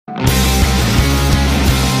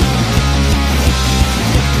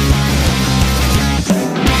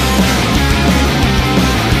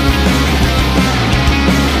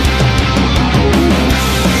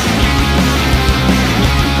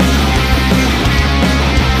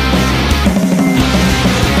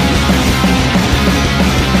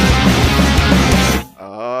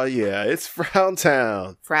yeah, it's Frown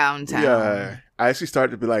Town. Frown Town. Yeah, I actually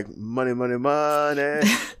started to be like money, money, money,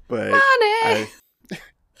 but Money.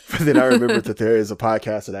 but then I remembered that there is a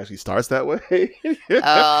podcast that actually starts that way.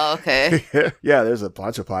 Oh, okay. Yeah, there's a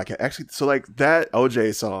bunch of podcasts actually. So like that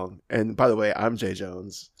OJ song, and by the way, I'm Jay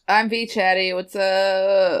Jones. I'm V Chatty. What's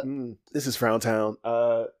up? This is Frown Town.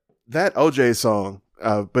 That OJ song.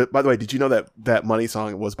 But by the way, did you know that that Money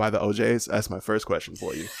song was by the OJs? That's my first question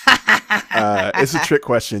for you. It's a trick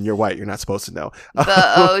question. You're white. You're not supposed to know. The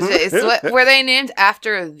OJs. What, were they named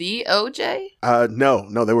after the OJ?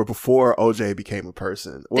 No, they were before OJ became a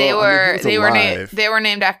person. Well, They were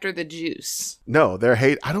named after the juice. No,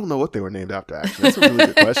 I don't know what they were named after. Actually, that's a really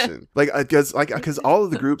good question. Because all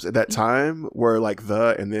of the groups at that time were like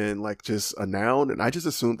and then like just a noun, and I just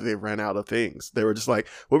assumed that they ran out of things. They were just like,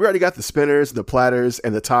 well, we already got the Spinners, the Platters,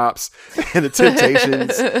 and the Tops, and the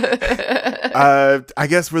Temptations. I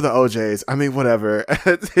guess we're the OJs. I mean, whatever.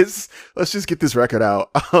 Let's just get this record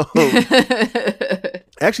out.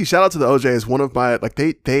 Actually, shout out to the OJs. One of my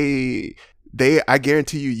they. I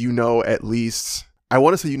guarantee you know at least. I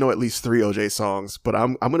want to say you know at least 3 OJ songs, but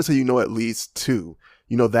I'm going to say you know at least 2.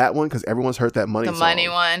 You know that one because everyone's heard that Money song. The Money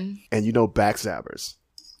one. And you know Backstabbers.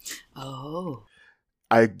 Oh.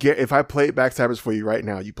 If I played Backstabbers for you right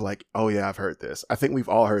now, you'd be like, oh yeah, I've heard this. I think we've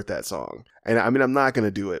all heard that song. And I mean, I'm not going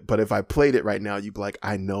to do it, but if I played it right now, you'd be like,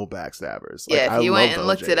 I know Backstabbers. Yeah, if you went and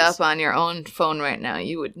looked it up on your own phone right now,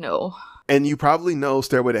 you would know. And you probably know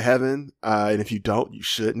Stairway to Heaven. And if you don't, you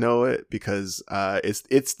should know it because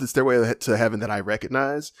it's the Stairway to Heaven that I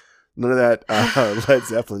recognize. None of that Led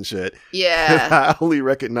Zeppelin shit. Yeah. I only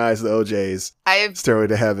recognize the OJ's Stairway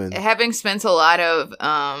to Heaven. Having spent a lot of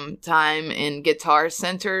time in guitar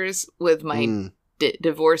centers with my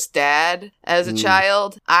divorced dad as a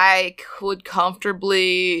child, I would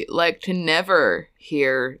comfortably like to never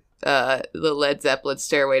hear the Led Zeppelin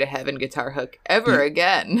Stairway to Heaven guitar hook ever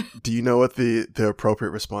again. Do you know what the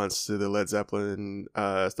appropriate response to the Led Zeppelin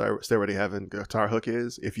Stairway to Heaven guitar hook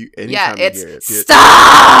is? If you anytime you hear it,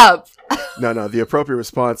 stop. No, the appropriate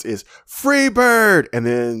response is Freebird, and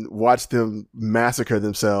then watch them massacre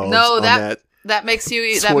themselves. No, that makes you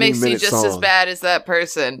just song. As bad as that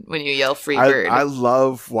person when you yell Freebird. I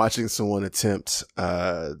love watching someone attempt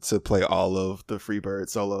to play all of the Freebird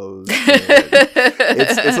solos.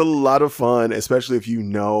 It's a lot of fun, especially if you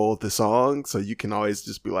know the song, so you can always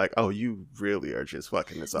just be like, oh, you really are just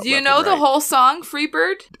fucking this up. Do you know the whole song,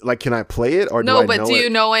 Freebird? Like, can I play it or no? Do you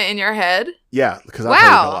know it in your head? Yeah, because I played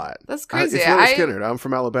it a lot. That's crazy. It's Lynyrd Skynyrd. I'm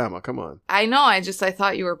from Alabama. Come on. I know. I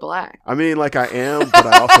thought you were black. I mean, like I am, but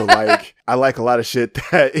I also like a lot of shit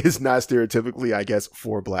that is not stereotypically, I guess,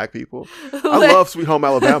 for black people. I love Sweet Home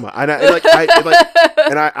Alabama, and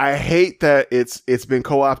I hate that it's been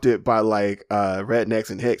co-opted by like rednecks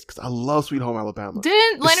and hicks because I love Sweet Home Alabama.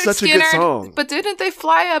 Didn't Lynyrd such Skynyrd? A good song. But didn't they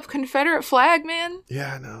fly up Confederate flag, man?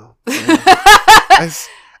 Yeah, I know. Yeah.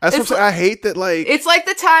 I hate that. Like it's like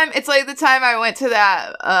the time I went to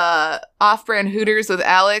that off-brand Hooters with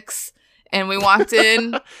Alex, and we walked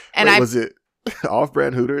in, and was it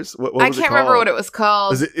off-brand Hooters? What was I can't remember what it was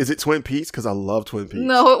called. Is it Twin Peaks? Because I love Twin Peaks.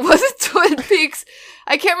 No, it wasn't Twin Peaks.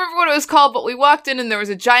 I can't remember what it was called, but we walked in and there was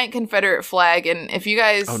a giant Confederate flag. And if you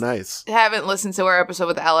guys haven't listened to our episode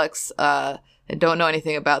with Alex and don't know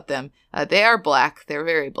anything about them, they are black. They're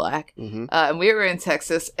very black. Mm-hmm. And we were in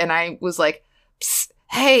Texas, and I was like, psst,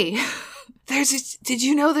 hey, did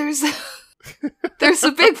you know there's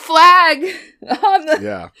a big flag on the...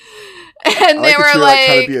 Yeah. And they were like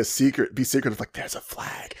trying to be secret of like, there's a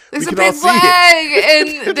flag. There's a big flag.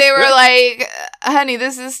 And they were like, honey,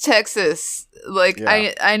 this is Texas. Like,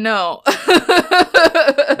 yeah. I know.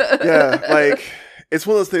 Yeah, like it's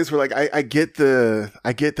one of those things where like I get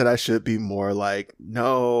that I should be more like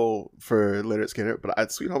no for Lynyrd Skynyrd,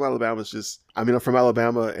 but Sweet Home Alabama is just, I mean, I'm from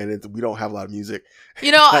Alabama and we don't have a lot of music.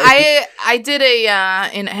 You know, I did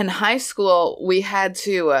in high school, we had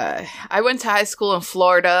to, I went to high school in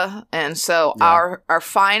Florida, and so our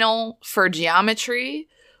final for geometry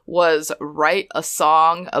was write a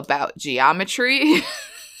song about geometry.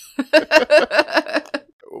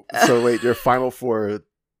 So wait, your final for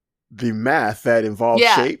the math that involves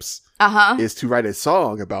shapes is to write a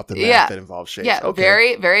song about the math that involves shapes. Yeah, okay.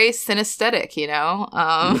 Very, very synesthetic, you know.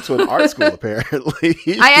 You went to an art school, apparently.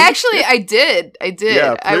 I did.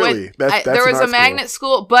 Yeah, clearly. There was a magnet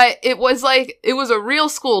school, but it was a real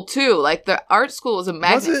school too. Like the art school was a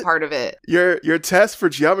magnet part of it. Your test for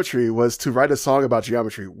geometry was to write a song about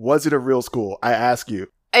geometry. Was it a real school? I ask you.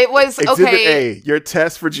 It was Exhibit A, your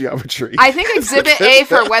test for geometry. I think Exhibit A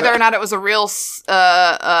for whether or not it was a real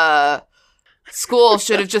school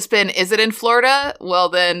should have just been, is it in Florida? Well,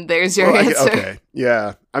 then there's your answer. Okay.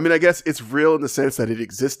 Yeah. I mean, I guess it's real in the sense that it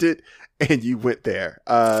existed and you went there.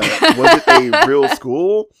 Was it a real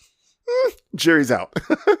school? Jury's out.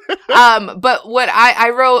 But what I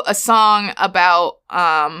wrote a song about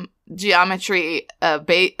geometry.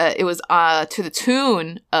 It was to the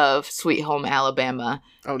tune of Sweet Home Alabama.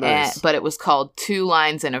 Oh, nice. But it was called Two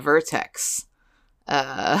Lines in a Vertex.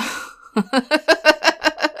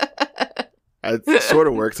 It sort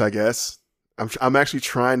of works, I guess. I'm actually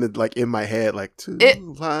trying to, like, in my head, like, two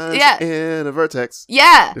lines in a vertex.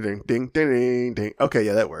 Yeah. Ding, ding, ding, ding, ding. Okay,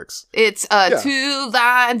 yeah, that works. It's two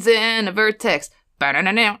lines in a vertex.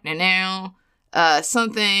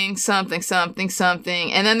 Something, something, something,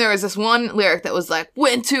 something. And then there was this one lyric that was like,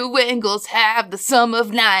 when two angles have the sum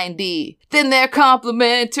of 90, then they're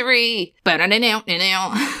complementary.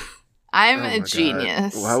 I'm a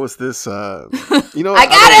genius. Well, how was this? You know, I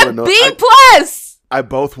got a B+. I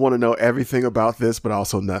both want to know everything about this, but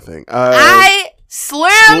also nothing. I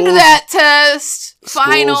slammed that test.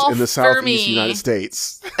 Final in the Southeast me. United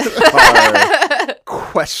States are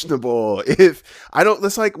questionable. If I don't,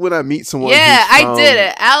 that's like when I meet someone. Yeah, I did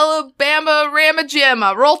it. Alabama,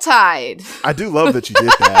 Ramajama, Roll Tide. I do love that you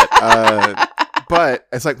did that. But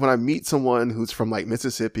it's like when I meet someone who's from like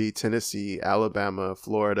Mississippi, Tennessee, Alabama,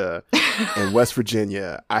 Florida, and West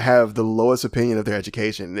Virginia, I have the lowest opinion of their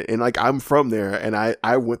education. And like I'm from there and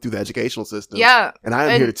I went through the educational system. Yeah. And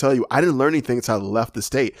I am here to tell you, I didn't learn anything until I left the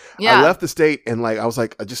state. Yeah. I left the state and like I was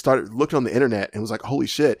like, I just started looking on the internet and was like, holy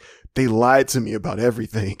shit, they lied to me about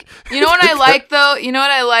everything. You know what I like though? You know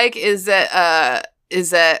what I like is that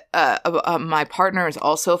my partner is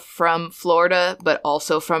also from Florida, but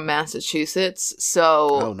also from Massachusetts. So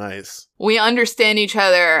oh, nice. We understand each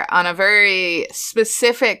other on a very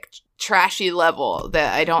specific trashy level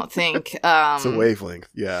that I don't think it's a wavelength.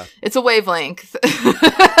 Yeah, it's a wavelength.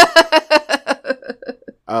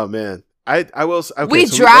 Oh man. I will. Okay, we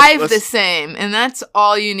drive the same, and that's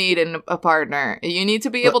all you need in a partner. You need to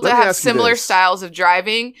be able to have similar styles of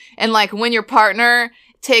driving, and like when your partner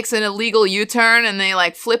takes an illegal U-turn and they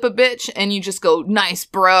like flip a bitch, and you just go, "Nice,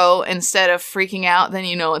 bro," instead of freaking out, then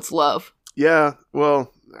you know it's love. Yeah.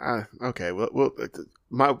 Well. Okay. Well.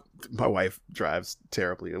 My wife drives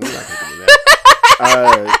terribly, and we're not gonna do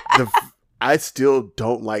that. I still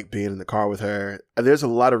don't like being in the car with her. There's a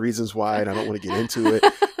lot of reasons why, and I don't want to get into it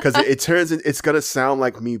because it's going to sound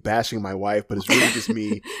like me bashing my wife, but it's really just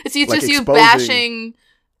me. It's just you bashing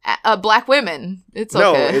black women. It's okay.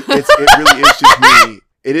 No, it really is just me.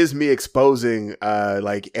 It is me exposing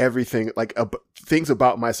like everything, like things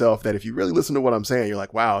about myself that if you really listen to what I'm saying, you're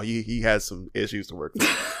like, wow, he has some issues to work through.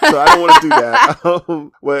 So I don't want to do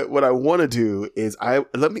that. What I want to do is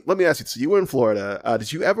let me ask you. So you were in Florida.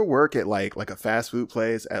 Did you ever work at like a fast food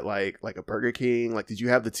place at like a Burger King? Like, did you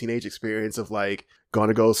have the teenage experience of like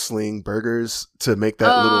gonna go sling burgers to make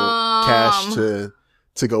that little cash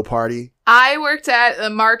to go party? I worked at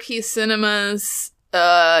the Marquee Cinemas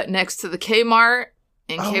next to the Kmart.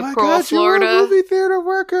 In Cape Coral, Florida. You were a movie theater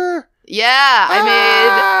worker. Yeah,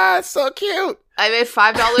 I made. So cute. I made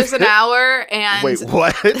 $5 an hour, and wait,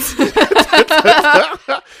 what?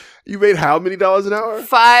 You made how many dollars an hour?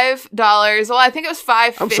 $5. Well, I think it was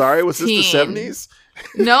 $5.15. I'm sorry. Was this the 70s?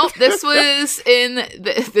 Nope. This was in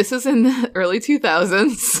the early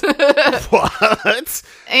 2000s. What?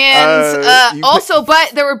 And also,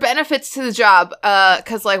 but there were benefits to the job.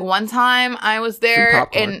 Because like one time I was there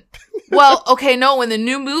and. Well, okay, no, when the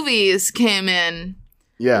new movies came in,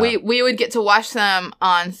 yeah, we would get to watch them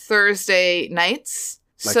on Thursday nights.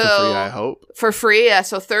 Like for free, I hope. For free, yeah.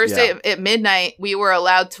 So Thursday at midnight, we were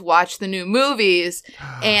allowed to watch the new movies,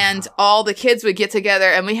 and all the kids would get together,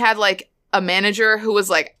 and we had like a manager who was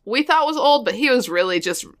like, we thought was old, but he was really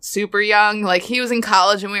just super young. Like he was in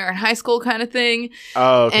college and we were in high school kind of thing.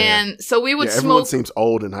 Oh, okay. And so we would smoke. Everyone seems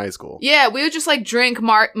old in high school. Yeah, we would just like drink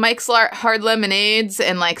Mike's Hard Lemonades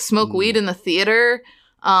and like smoke weed in the theater.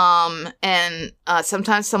 And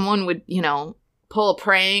sometimes someone would, pull a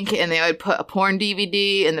prank and they would put a porn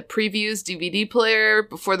DVD in the previews DVD player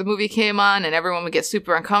before the movie came on, and everyone would get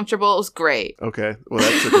super uncomfortable. It was great. Okay. Well,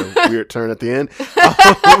 that took a weird turn at the end.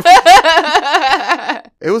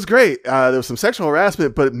 It was great. There was some sexual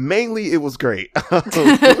harassment, but mainly it was great.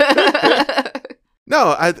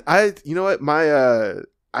 No, I you know what? The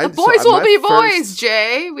boys will be boys,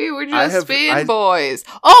 Jay. We were just being boys.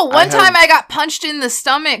 Oh, one time I got punched in the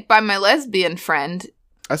stomach by my lesbian friend.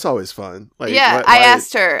 That's always fun. Like, yeah, I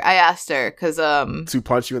asked her because to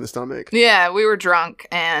punch you in the stomach. Yeah, we were drunk,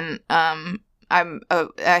 and I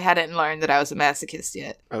hadn't learned that I was a masochist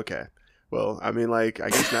yet. Okay, Well, I mean, like, I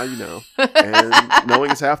guess now you know. And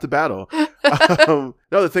knowing is half the battle. No,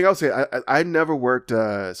 the thing I'll say, I never worked,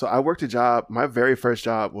 so I worked a job, my very first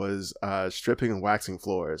job was stripping and waxing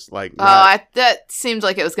floors. Like, that seemed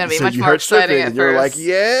like it was going to be much more exciting at first. You were like,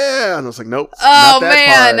 yeah. And I was like, nope. Oh,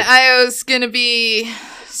 man. I was going to be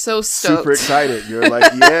so stoked. Super excited. You're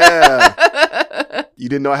like, yeah. You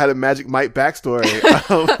didn't know I had a Magic Mike backstory.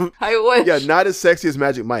 I wish. Yeah, not as sexy as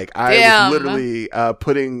Magic Mike. I was literally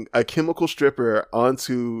putting a chemical stripper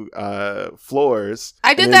onto floors.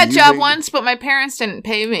 I did that job once, but my parents didn't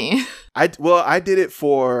pay me. I did it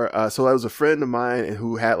for, so I was a friend of mine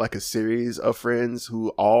who had like a series of friends who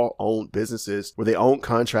all owned businesses where they owned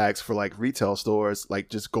contracts for like retail stores, like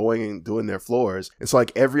just going and doing their floors. And so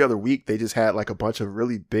like every other week, they just had like a bunch of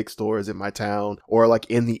really big stores in my town or like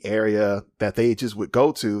in the area that they just would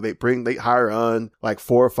go to. They hire on like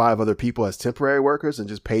 4 or 5 other people as temporary workers and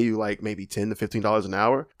just pay you like maybe $10 to $15 an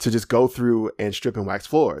hour to just go through and strip and wax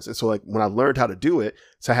floors. And so like when I learned how to do it,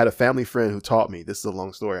 so I had a family friend who taught me. This is a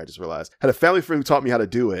long story, I just realized. I had a family friend who taught me how to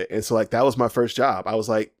do it. And so like that was my first job. I was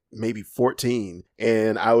like maybe 14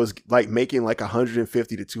 and I was like making like $150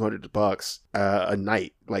 to $200 a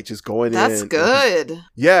night, like just going in. That's good.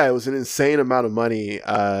 Yeah, it was an insane amount of money.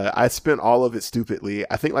 I spent all of it stupidly.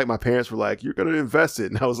 I think like my parents were like, you're gonna invest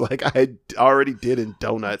it, and I was like, I already did in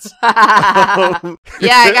donuts. Yeah,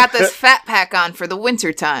 I got this fat pack on for the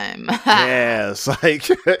winter time. Yes, like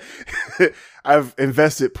I've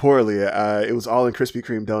invested poorly. It was all in Krispy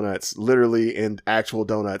Kreme donuts, literally in actual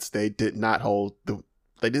donuts. They did not hold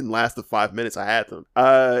they didn't last the 5 minutes I had them.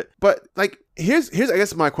 But like, here's I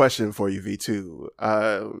guess my question for you,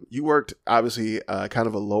 V2. You worked obviously kind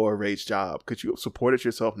of a lower wage job. Could you have supported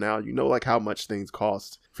yourself now? You know, like how much things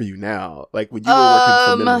cost for you now. Like when you were working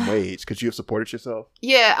for minimum wage, could you have supported yourself?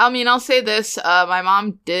 Yeah, I mean, I'll say this: my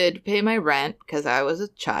mom did pay my rent because I was a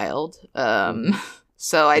child.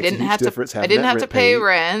 So I didn't have to pay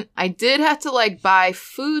rent. I did have to like buy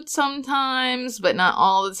food sometimes, but not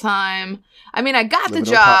all the time. I mean, I got the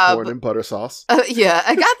job. Popcorn and butter sauce. Yeah,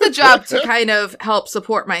 I got the job to kind of help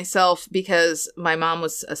support myself because my mom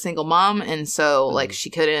was a single mom, and so like she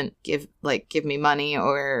couldn't give me money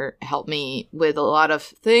or help me with a lot of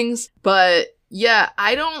things. But yeah,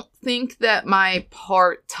 I don't think that my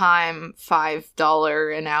part-time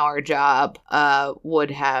 $5 an hour job would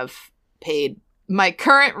have paid my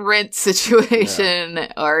current rent situation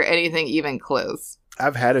or anything even close.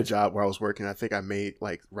 I've had a job where I was working, I think I made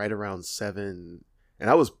like right around $7, and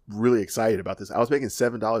I was really excited about this. I was making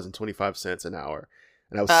 $7.25 an hour,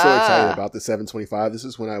 and I was so excited about the $7.25. This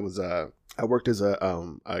is when I was I worked as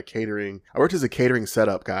a catering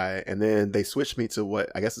setup guy, and then they switched me to what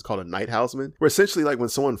I guess is called a night houseman, where essentially like when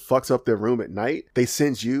someone fucks up their room at night, they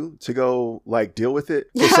send you to go like deal with it.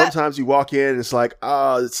 So sometimes you walk in and it's like,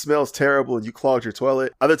 oh, it smells terrible and you clogged your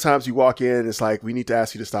toilet. Other times you walk in and it's like, we need to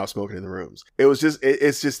ask you to stop smoking in the rooms. It was just,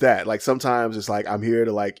 it's just that. Like sometimes it's like, I'm here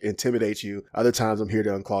to like intimidate you. Other times I'm here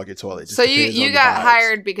to unclog your toilet. So you got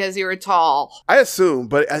hired because you were tall. I assume,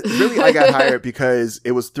 but really I got hired because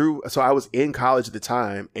it was through, so I was in college at the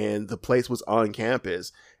time and the place was on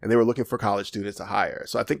campus and they were looking for college students to hire.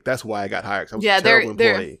 So I think that's why I got hired. I was a terrible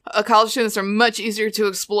employee. College students are much easier to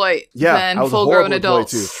exploit than full-grown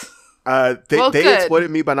adults. Too. They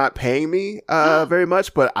exploited me by not paying me very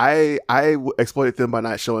much, but I exploited them by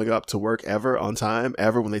not showing up to work ever on time,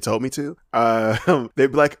 ever when they told me to.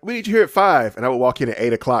 They'd be like, we need you here at 5, and I would walk in at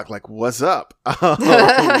 8 o'clock like, what's up?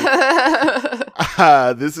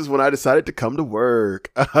 This is when I decided to come to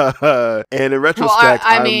work. And in retrospect,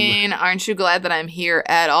 I mean, aren't you glad that I'm here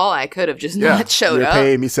at all? I could have just not showed up. You're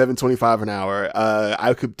paying me $7.25 an hour.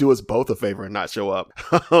 I could do us both a favor and not show up.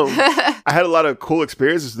 I had a lot of cool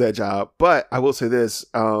experiences with that job, but I will say this,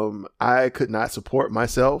 I could not support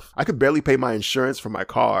myself. I could barely pay my insurance for my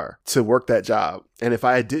car to work that job. And if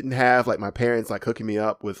I didn't have like my parents like hooking me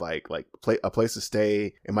up with like a place to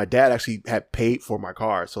stay, and my dad actually had paid for my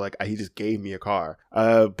car, so like he just gave me a car.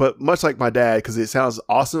 But much like my dad, because it sounds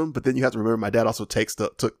awesome, but then you have to remember my dad also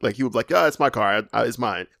took like he would be like, it's my car, it's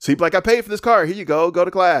mine. So he'd be like, I paid for this car, here you go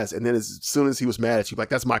to class. And then as soon as he was mad at you, like,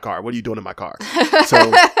 that's my car. What are you doing in my car?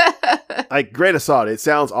 So like, grain of salt. It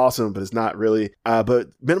sounds awesome, but it's not really. But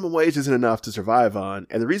minimum wage isn't enough to survive on.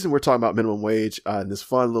 And the reason we're talking about minimum wage in this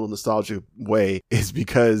fun little nostalgia way is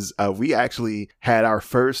because we actually had our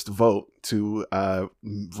first vote to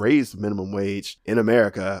raise the minimum wage in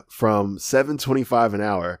America from $7.25 an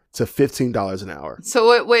hour to $15 an hour.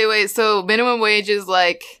 So wait. So minimum wage is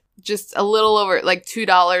like just a little over like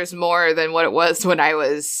 $2 more than what it was when I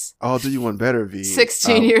was. I'll do you one better, V.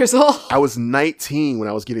 16 years old. I was 19 when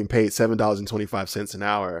I was getting paid $7.25 an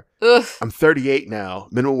hour. Ugh. I'm 38 now.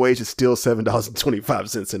 Minimum wage is still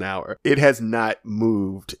 $7.25 an hour. It has not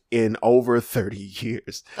moved in over 30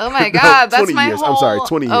 years. Oh my God, that's my years. whole... I'm sorry,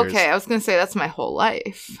 20 years. Okay, I was going to say that's my whole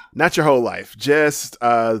life. Not your whole life, just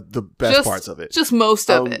the best parts of it. Just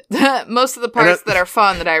most of it. Most of the parts that are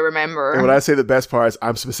fun that I remember. And when I say the best parts,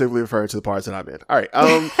 I'm specifically referring to the parts that I'm in. All right.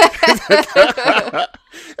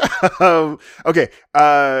 Okay.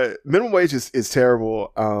 Minimum wage is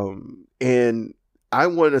terrible. And I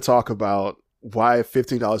wanted to talk about why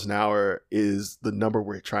 $15 an hour is the number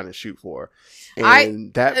we're trying to shoot for. And I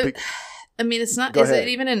mean, it's not. Is it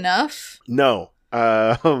even enough? No.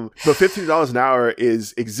 But $15 an hour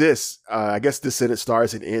exists. I guess this sentence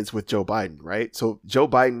starts and ends with Joe Biden, right? So Joe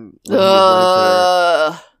Biden,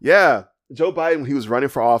 Joe Biden, when he was running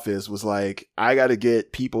for office, was like, I got to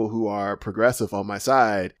get people who are progressive on my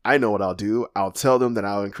side. I know what I'll do. I'll tell them that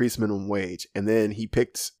I'll increase minimum wage. And then he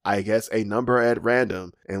picked, I guess, a number at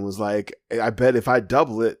random and was like, I bet if I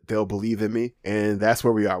double it, they'll believe in me. And that's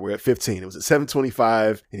where we are. We're at 15. It was at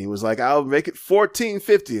 725. And he was like, I'll make it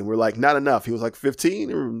 1450. And we're like, not enough. He was like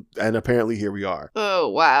 15. And apparently here we are. Oh,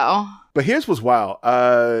 wow. But here's what's wild.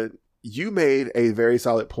 You made a very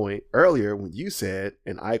solid point earlier when you said,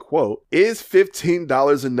 and I quote, is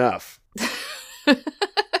 $15 enough?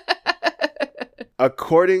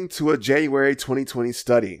 According to a January 2020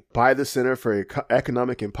 study by the Center for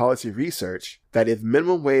Economic and Policy Research, that if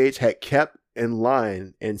minimum wage had kept in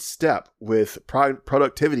line and step with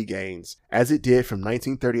productivity gains as it did from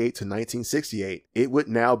 1938 to 1968, it would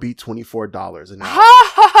now be $24 an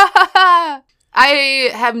hour. I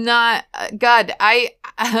have not, God,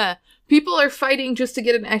 people are fighting just to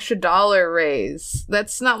get an extra dollar raise.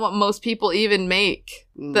 That's not what most people even make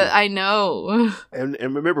that I know. And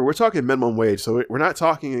remember, we're talking minimum wage. So we're not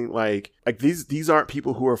talking like these aren't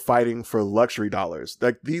people who are fighting for luxury dollars.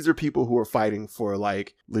 Like these are people who are fighting for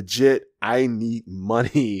like legit, I need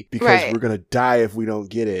money because we're going to die if we don't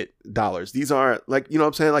get it dollars. These aren't like, you know what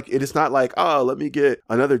I'm saying? Like it is not like, oh, let me get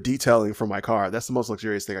another detailing for my car. That's the most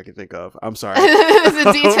luxurious thing I can think of. I'm sorry. It's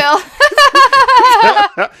a detail.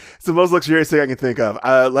 It's the most luxurious thing I can think of.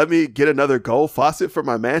 Let me get another gold faucet for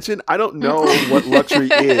my mansion. I don't know what luxury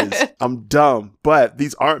is. I'm dumb. But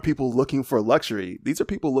these aren't people looking for luxury. These are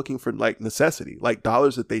people looking for like necessity, like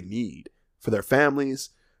dollars that they need for their families,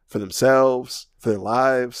 for themselves, for their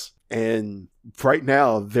lives. And right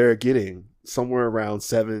now they're getting somewhere around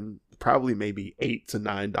 $7, probably maybe $8 to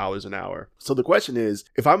 $9 an hour. So the question is,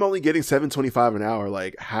 if I'm only getting $7.25 an hour,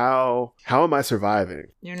 like how am I surviving?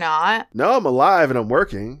 You're not? No, I'm alive and I'm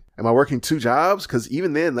working. Am I working 2 jobs? Because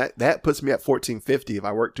even then, that puts me at $14.50. If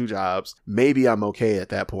I work 2 jobs, maybe I'm okay at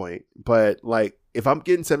that point. But like, if I'm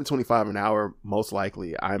getting $7.25 an hour, most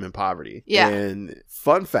likely I'm in poverty. Yeah. And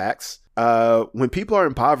fun facts: when people are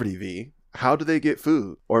in poverty, V, how do they get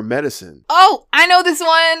food or medicine? Oh, I know this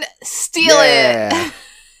one. Steal it.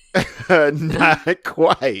 Not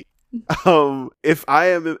quite. If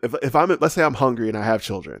I'm let's say I'm hungry and I have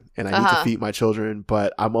children and I need to feed my children,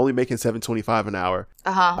 but I'm only making $7.25 an hour.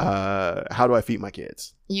 How do I feed my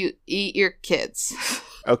kids? You eat your kids.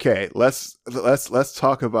 Okay, let's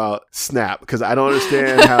talk about SNAP, because I don't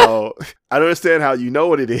understand how you know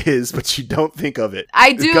what it is, but you don't think of it.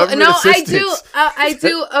 I do. I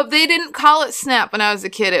do. They didn't call it SNAP when I was a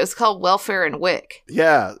kid. It was called Welfare and WIC.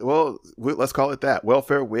 Yeah, well, let's call it that.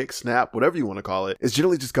 Welfare, WIC, SNAP, whatever you want to call it. It's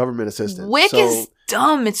generally just government assistance. WIC is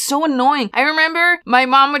dumb. It's so annoying. I remember my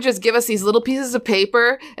mom would just give us these little pieces of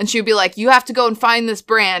paper and she would be like, you have to go and find this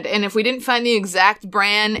brand. And if we didn't find the exact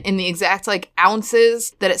brand in the exact like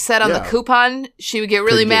ounces that it said on the coupon, she would get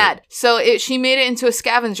really mad. So she made it into a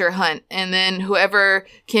scavenger hunt. And then whoever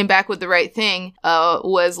came back with the right thing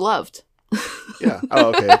was loved. Yeah. Oh,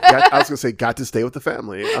 okay. I was gonna say, got to stay with the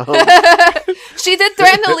family. She did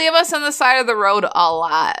threaten to leave us on the side of the road a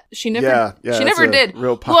lot. She never. She never did.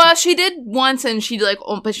 Well, she did once, and she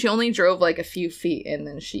but she only drove like a few feet, and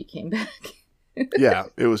then she came back. Yeah,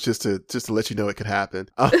 it was just to let you know it could happen.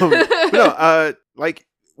 No, like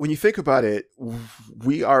when you think about it,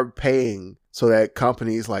 we are paying so that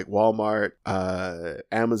companies like Walmart,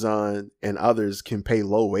 Amazon, and others can pay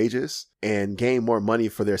low wages and gain more money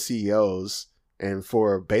for their CEOs and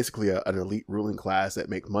for basically an elite ruling class that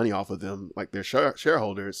make money off of them, like their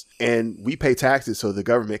shareholders. And we pay taxes so the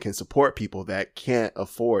government can support people that can't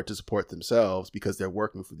afford to support themselves because they're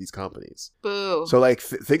working for these companies. Boo. So like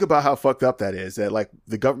think about how fucked up that is, that like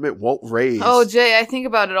the government won't raise. Oh, Jay, I think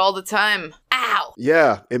about it all the time. Ow.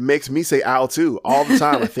 Yeah, it makes me say ow too all the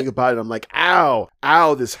time. I think about it, I'm like, ow,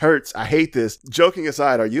 this hurts, I hate this. Joking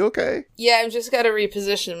aside, are you okay? Yeah, I've just got to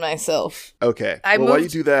reposition myself. Okay. While you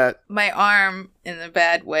do that, my arm in a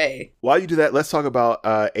bad way. While you do that, let's talk about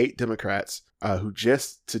 8 Democrats who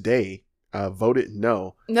just today voted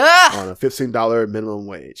no on a $15 minimum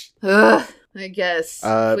wage. I guess.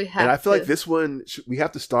 And I feel like this one, we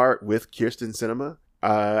have to start with Kyrsten Sinema.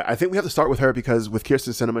 I think we have to start with her because with Kyrsten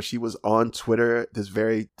Sinema, she was on Twitter, this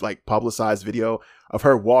very like publicized video of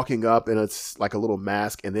her walking up in a little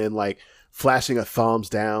mask and then like flashing a thumbs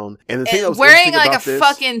down. And the thing that was wearing like a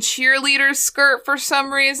fucking cheerleader skirt for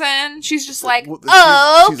some reason. She's just like,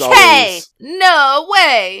 she's okay, no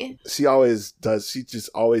way. She always does. She just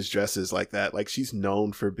always dresses like that. Like she's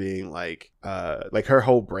known for being like her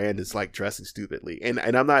whole brand is like dressing stupidly. And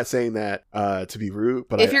I'm not saying that to be rude,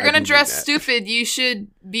 but if you're gonna dress stupid, you should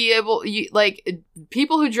be able.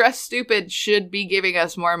 People who dress stupid should be giving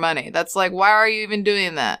us more money. That's like, why are you even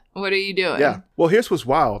doing that? What are you doing? Yeah. Well, here's what's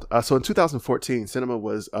wild. So in 2014, Sinema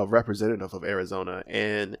was a representative of Arizona,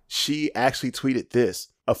 and she actually tweeted this.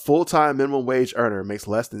 A full-time minimum wage earner makes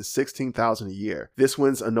less than $16,000 a year. This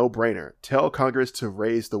one's a no-brainer. Tell Congress to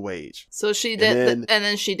raise the wage. So she did, and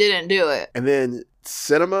then she didn't do it. And then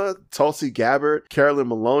Sinema, Tulsi Gabbard, Carolyn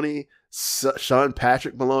Maloney, Sean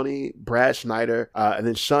Patrick Maloney, Brad Schneider, and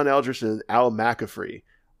then Sean Eldridge and Al McAfee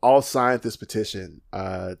all signed this petition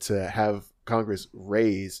to have Congress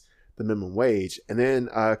raise the minimum wage. And then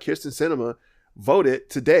Kyrsten Sinema voted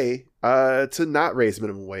today to not raise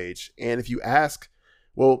minimum wage. And if you ask,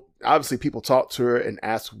 well, obviously people talked to her and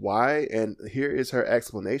asked why, and here is her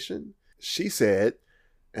explanation. She said,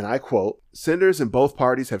 and I quote, "Senators in both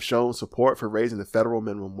parties have shown support for raising the federal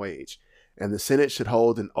minimum wage, and the Senate should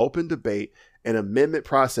hold an open debate and amendment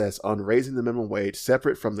process on raising the minimum wage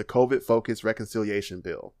separate from the COVID-focused reconciliation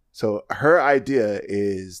bill." So her idea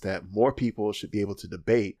is that more people should be able to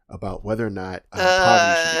debate about whether or not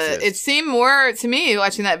poverty should exist. It seemed more to me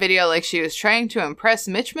watching that video like she was trying to impress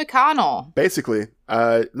Mitch McConnell. Basically,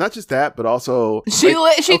 not just that, but also she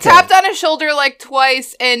tapped on his shoulder like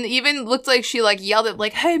twice, and even looked like she like yelled at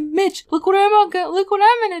like, "Hey, Mitch, look what I'm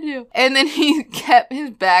gonna do!" And then he kept his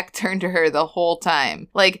back turned to her the whole time,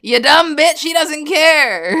 like, "You dumb bitch, she doesn't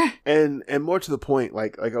care." And more to the point,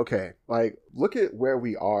 like okay, like look at where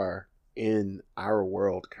we are in our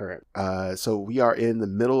world current. So we are in the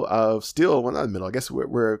middle of not the middle. I guess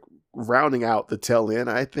we're rounding out the tail end,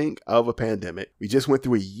 I think, of a pandemic. We just went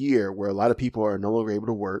through a year where a lot of people are no longer able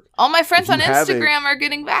to work. All my friends on Instagram are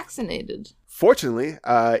getting vaccinated. Fortunately,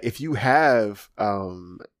 if you have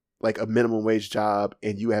like a minimum wage job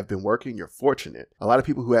and you have been working, you're fortunate. A lot of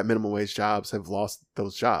people who have minimum wage jobs have lost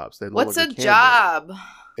those jobs. What's a job? Work.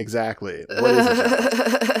 Exactly. What is a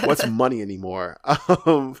job? What's money anymore? I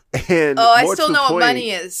still know what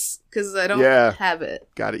money is because I don't have it.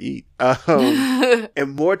 Gotta eat.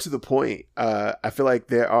 And more to the point, I feel like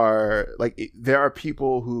there are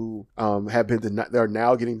people who have been denied. They're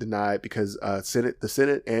now getting denied because the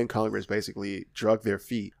Senate and Congress basically drug their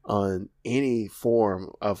feet on any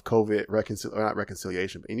form of COVID not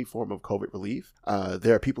reconciliation, but any form of COVID relief.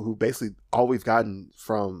 There are people who basically all we've gotten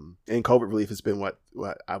in COVID relief has been what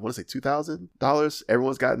I want to say $2,000.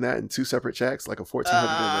 Everyone's gotten that in 2 separate checks, like a $1,400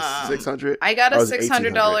 and a $600. I got a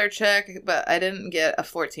 $600 check, but I didn't get a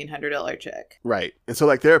 $1,400 check. Right. And so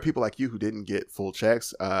like there are people like you who didn't get full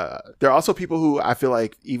checks. There are also people who I feel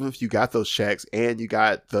like even if you got those checks and you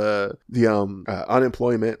got the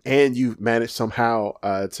unemployment and you managed somehow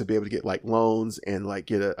to be able to get like loans and like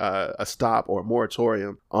get a stop or a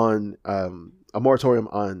moratorium on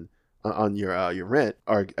your rent,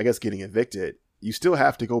 or I guess getting evicted, you still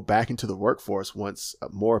have to go back into the workforce once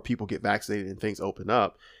more people get vaccinated and things open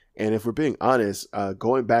up. And if we're being honest,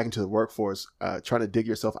 going back into the workforce, trying to dig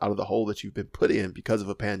yourself out of the hole that you've been put in because of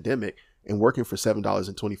a pandemic and working for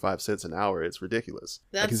 $7.25 an hour, it's ridiculous.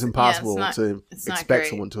 It's impossible to expect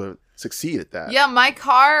someone to succeed at that. Yeah, my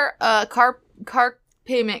car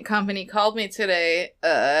payment company called me today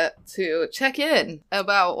to check in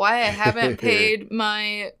about why I haven't paid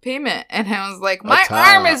my payment, and I was like, my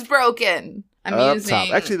arm is broken. I'm using...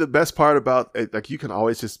 top. Actually, the best part about it, like, you can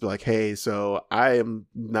always just be like, hey, so I am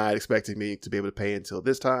not expecting me to be able to pay until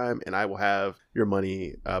this time, and I will have your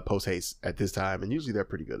money post haste at this time. And usually they're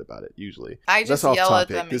pretty good about it. Usually, I just yell at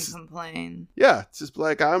them and complain. Yeah, it's just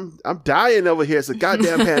like I'm dying over here. It's a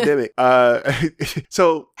goddamn pandemic.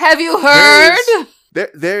 So have you heard?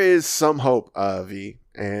 There is some hope, V,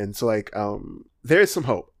 and so like there is some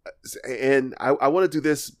hope. And I want to do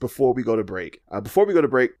this before we go to break.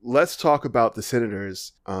 Let's talk about the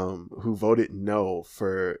senators who voted no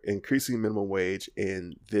for increasing minimum wage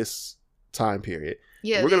in this time period.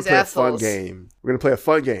 Yeah, we're gonna play assholes. A fun game. We're gonna play a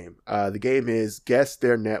fun game. The game is guess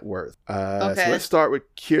their net worth. Okay. So let's start with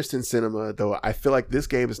Kyrsten Sinema. Though I feel like this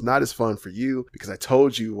game is not as fun for you because I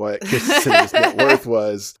told you what Kyrsten Sinema's net worth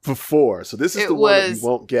was before. So this is the one that you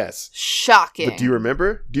won't guess. Shocking. But do you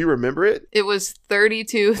remember? Do you remember it? It was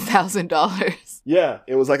 $32,000. Yeah,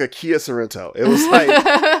 it was like a Kia Sorento. It was like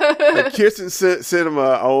Kyrsten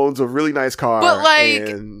Sinema owns a really nice car, but like.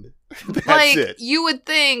 And that's like it. you would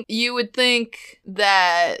think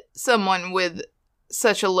that someone with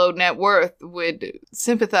such a low net worth would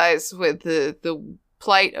sympathize with the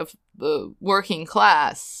plight of the working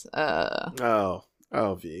class. Oh,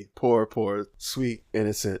 V, poor, sweet,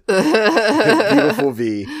 innocent, beautiful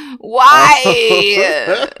V.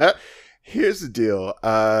 Why? Here's the deal.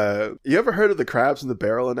 You ever heard of the crabs in the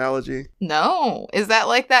barrel analogy? No. Is that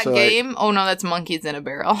like that game? Oh no, that's monkeys in a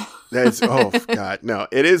barrel. Oh God, no.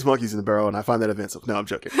 It is monkeys in the barrel, and I find that offensive. No, I'm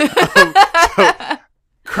joking.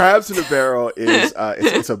 Crabs in a barrel is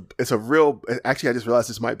it's a real. Actually, I just realized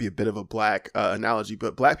this might be a bit of a black analogy,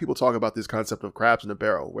 but black people talk about this concept of crabs in a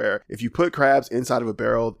barrel, where if you put crabs inside of a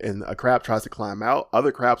barrel and a crab tries to climb out,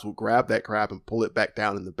 other crabs will grab that crab and pull it back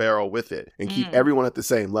down in the barrel with it and keep everyone at the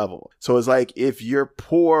same level. So it's like if you're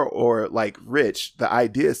poor or like rich, the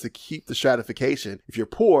idea is to keep the stratification. If you're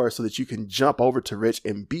poor, so that you can jump over to rich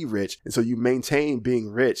and be rich, and so you maintain being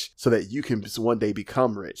rich so that you can one day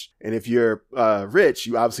become rich. And if you're rich,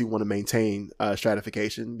 you obviously want to maintain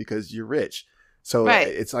stratification because you're rich. So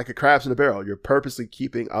it's like a crabs in a barrel. You're purposely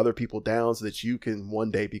keeping other people down so that you can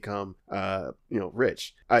one day become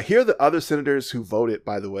rich. Here are the other senators who voted,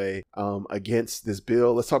 by the way, against this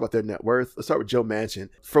bill. Let's talk about their net worth. Let's start with Joe Manchin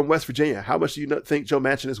from West Virginia. How much do you think Joe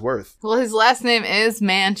Manchin is worth? Well, his last name is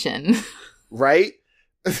Manchin. Right?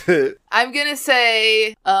 I'm gonna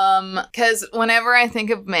say because whenever I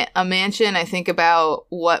think of a mansion, I think about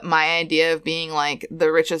what my idea of being like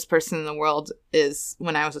the richest person in the world is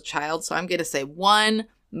when I was a child. So I'm gonna say $1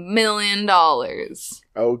 million.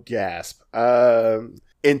 Oh, gasp.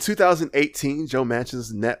 In 2018, Joe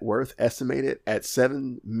Manchin's net worth estimated at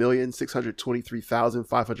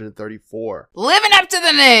 $7,623,534. Living up to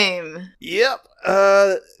the name. Yep.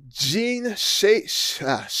 Jean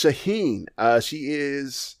Shaheen. She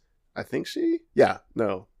is, I think she? Yeah,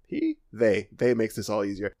 no. They makes this all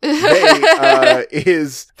easier. They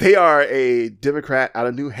are a Democrat out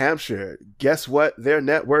of New Hampshire. Guess what their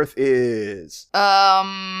net worth is?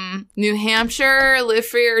 New Hampshire, live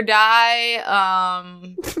free or die.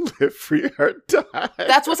 Live free or die.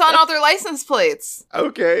 That's what's on all their license plates.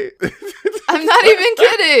 Okay. I'm not even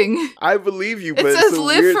kidding. I believe you, but it says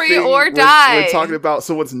live free or die. When talking about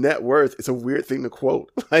someone's net worth, it's a weird thing to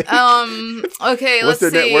quote. Like, okay, what's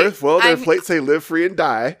their net worth? Well, their plates say live free and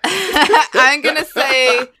die. I'm gonna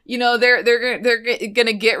say, they're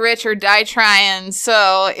gonna get rich or die trying.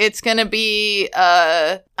 So it's gonna be,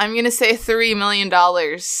 I'm gonna say $3 million.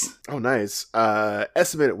 Oh, nice.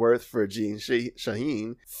 Estimated worth for Jean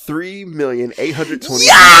Shaheen, $3,820,005.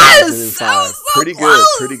 Yes! So pretty close!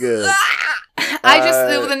 Good. Pretty good. I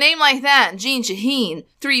just with a name like that, Jean Shaheen,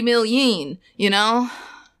 3 million. The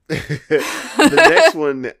next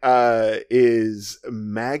one is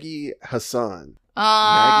Maggie Hassan.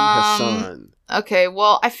 Maggie Hassan. Okay,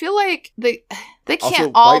 well, I feel like they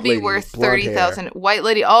can't all be worth 30,000. White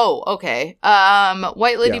lady. Oh, okay.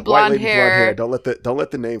 White lady, blonde hair. Don't let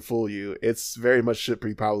the name fool you. It's very much should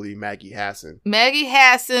be probably Maggie Hassan. Maggie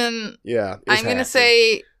Hassan. Yeah, I'm gonna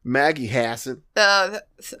say Maggie Hassan.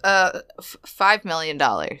 $5 million.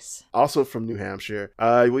 Also from New Hampshire.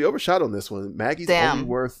 We overshot on this one. Maggie's only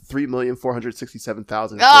worth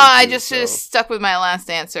 $3,467,000. Oh, I just should have stuck with my last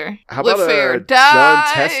answer. How about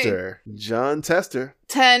die. John Tester?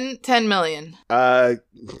 10 million.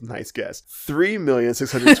 Nice guess.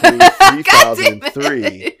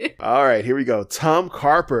 3,623,003. All right, here we go. Tom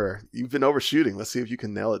Carper. You've been overshooting. Let's see if you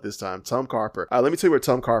can nail it this time. Tom Carper. Let me tell you where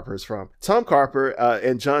Tom Carper is from. Tom Carper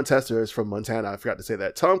and John Tester is from Montana. I forgot to say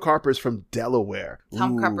that. Tom Carper is from Delaware.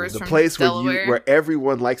 Tom Carper is from place Delaware. where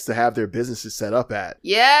everyone likes to have their businesses set up at.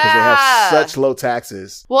 Yeah. Because they have such low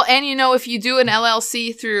taxes. Well, and if you do an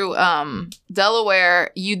LLC through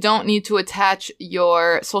Delaware, you don't need to attach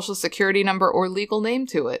your social security number or legal name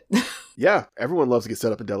to it. Yeah, everyone loves to get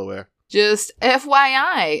set up in Delaware. Just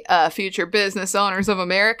FYI, future business owners of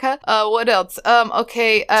America. What else?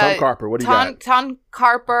 Okay. Tom Carper, what do you got? Tom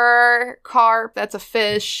Carper, carp, that's a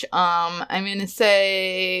fish. I'm gonna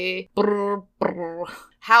say, how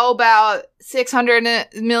about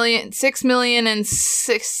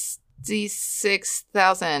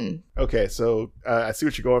 6,066,000? Okay, so I see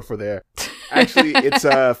what you're going for there. Actually, it's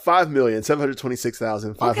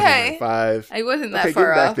 5,726,595. Okay, I wasn't that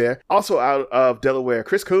far back off. there. Also out of Delaware,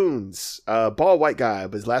 Chris Coons, bald white guy,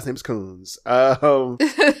 but his last name's Coons. What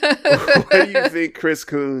do you think Chris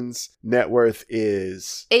Coons' net worth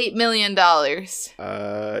is? $8 million.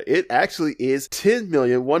 It actually is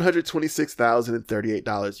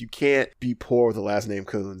 $10,126,038. You can't be poor with the last name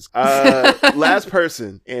Coons. Last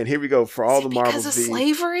person, and here we go for all the marbles. Because of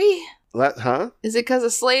slavery? Is it because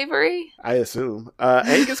of slavery? I assume.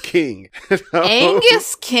 Angus King.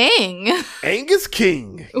 Angus King? Angus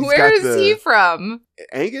King. Where is he from?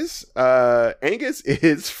 Angus? Angus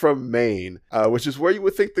is from Maine, which is where you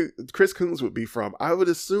would think the Chris Coons would be from. I would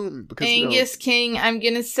assume. Because Angus King, I'm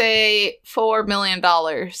going to say $4 million.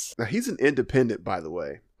 Now, he's an independent, by the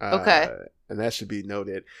way. Okay. And that should be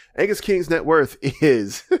noted. Angus King's net worth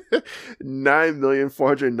is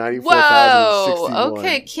 $9,494,061. Whoa!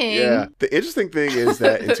 Okay, King. Yeah. The interesting thing is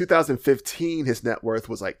that in 2015, his net worth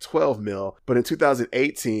was like 12 mil, but in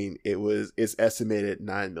 2018, it's estimated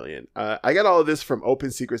 9 million. I got all of this from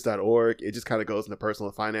OpenSecrets.org. It just kind of goes into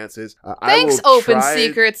personal finances. Thanks,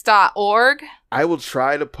 OpenSecrets.org. I will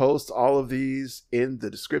try to post all of these in the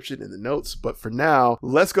description, in the notes, but for now,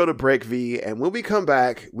 let's go to break, V, and when we come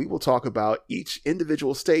back, we will talk about each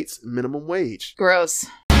individual state's minimum wage. Gross.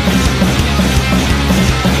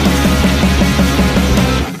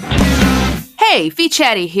 Hey, Fee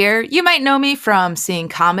Chatty here. You might know me from seeing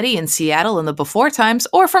comedy in Seattle in the before times,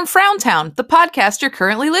 or from Frowntown, the podcast you're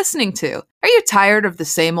currently listening to. Are you tired of the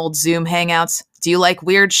same old Zoom hangouts? Do you like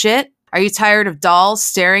weird shit? Are you tired of dolls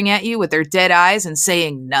staring at you with their dead eyes and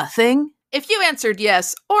saying nothing? If you answered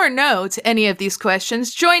yes or no to any of these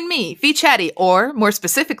questions, join me, Fee Chatty, or more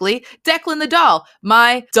specifically, Declan the Doll,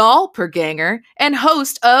 my dollperganger and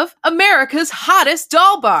host of America's Hottest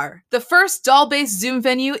Doll Bar, the first doll-based Zoom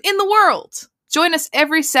venue in the world. Join us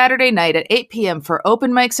every Saturday night at 8 p.m. for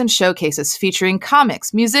open mics and showcases featuring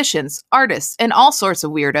comics, musicians, artists, and all sorts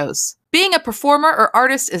of weirdos. Being a performer or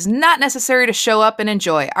artist is not necessary to show up and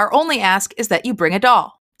enjoy. Our only ask is that you bring a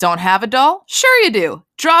doll. Don't have a doll? Sure you do.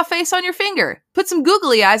 Draw a face on your finger. Put some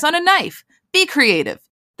googly eyes on a knife. Be creative.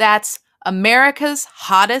 That's America's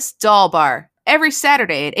Hottest Doll Bar, every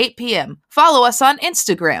Saturday at 8 p.m. Follow us on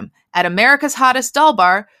Instagram at America's Hottest Doll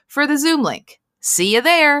Bar for the Zoom link. See you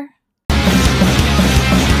there.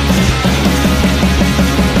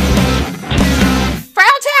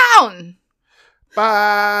 Frowntown!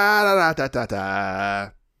 Ba-da-da-da-da-da.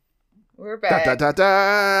 We're back. Okay.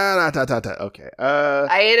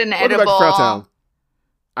 I ate an edible. Back to Frowntown.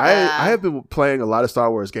 I have been playing a lot of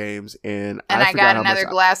Star Wars games, and I got another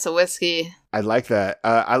glass of whiskey. I like that.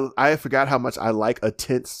 I forgot how much I like a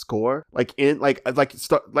tense score. Like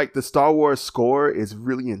the Star Wars score is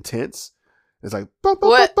really intense. It's like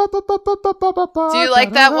what? Do you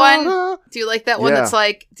like that one? Do you like that one that's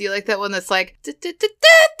like? Do you like that one that's like?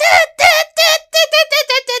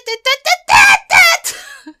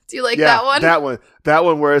 Do you like that one? That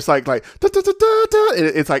one where it's like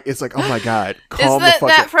it's like oh my god, calm Is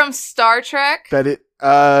that from Star Trek? That's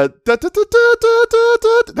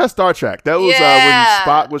Star Trek. That was when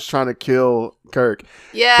Spock was trying to kill Kirk.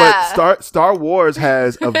 Yeah. But Star Wars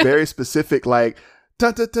has a very specific like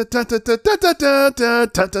and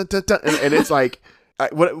it's like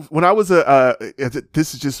when I was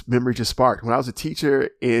this is just memory just sparked. When I was a teacher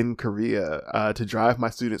in Korea, to drive my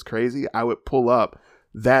students crazy, I would pull up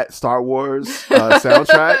that Star Wars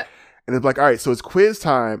soundtrack, and it'd be like, all right, so it's quiz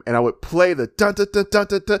time, and I would play the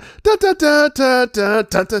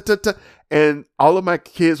and all of my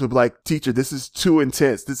kids would be like, teacher, this is too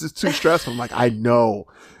intense. This is too stressful. I'm like, I know.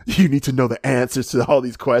 You need to know the answers to all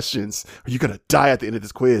these questions, or you're going to die at the end of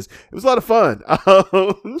this quiz. It was a lot of fun.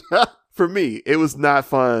 for me, it was not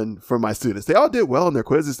fun for my students. They all did well in their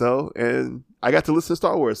quizzes though, and I got to listen to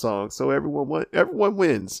Star Wars songs, so everyone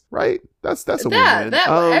wins, right? That's a win-win.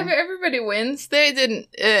 Everybody wins. They didn't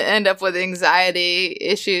end up with anxiety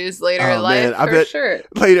issues later in life, man, for sure.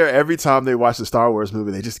 Later, every time they watch the Star Wars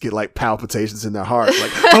movie, they just get like palpitations in their heart,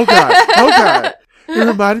 like, oh god. It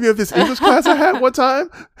reminded me of this English class I had one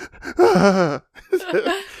time.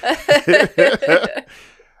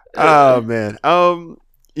 Oh man.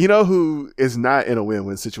 You know who is not in a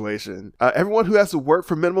win-win situation? Everyone who has to work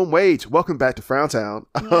for minimum wage. Welcome back to Frowntown.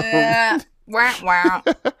 Wow.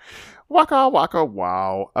 Waka waka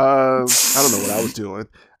wow. I don't know what I was doing.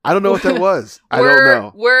 I don't know what that was. I don't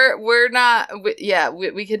know. We're not.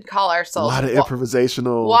 We could call ourselves a lot of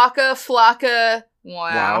improvisational. Waka flocka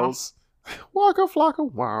wow. Wows. Waka flocka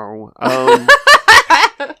wow.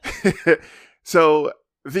 So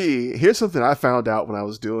V, here's something I found out when I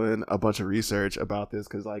was doing a bunch of research about this.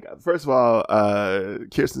 Because, like, first of all,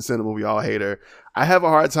 Kyrsten Sinema, we all hate her. I have a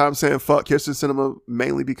hard time saying fuck Kyrsten Sinema,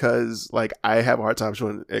 mainly because, like, I have a hard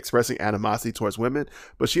time expressing animosity towards women.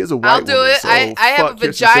 But she is a white woman. I'll do it. So I have a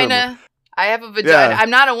vagina. I have a vagina. Yeah.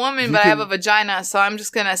 I'm not a woman, but I have a vagina. So I'm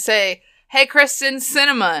just gonna say, hey, Kyrsten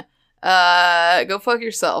Sinema, go fuck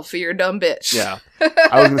yourself. You're a dumb bitch. Yeah.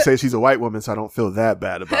 I was gonna say she's a white woman, so I don't feel that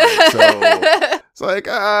bad about it. So it's like,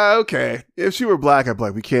 okay. If she were black, I'd be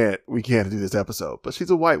like, we can't do this episode. But she's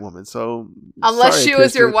a white woman, so unless she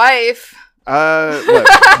was your wife. I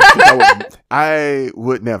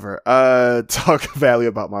would never talk badly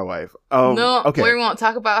about my wife. No, okay. We won't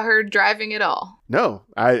talk about her driving at all. No,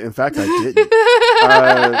 in fact I didn't.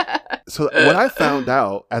 So what I found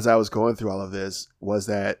out as I was going through all of this was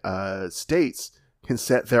that states can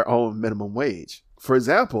set their own minimum wage. For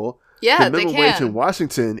example, the minimum wage in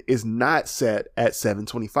Washington is not set at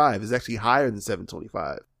 $7.25. It's actually higher than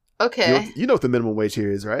 $7.25. Okay. You know what the minimum wage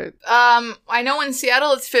here is, right? I know in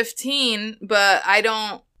Seattle it's 15, but I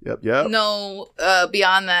don't know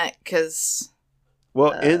beyond that because...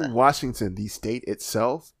 Well, in Washington, the state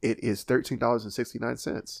itself, it is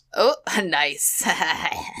 $13.69. Oh, nice.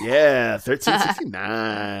 Yeah,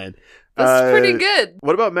 $13.69. That's pretty good.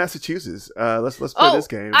 What about Massachusetts? Let's play this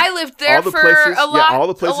game. I lived there for a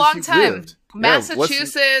long time. Lived.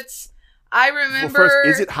 Massachusetts, I remember... Well, first,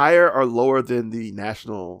 is it higher or lower than the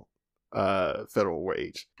national federal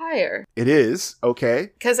wage? Higher. It is?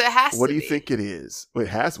 Okay. Because it has to be. What do you think it is? What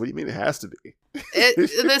do you mean it has to be?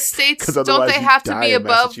 The states, don't they have to be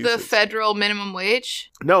above the federal minimum wage?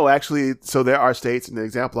 No, actually, so there are states, and the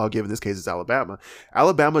example I'll give in this case is Alabama.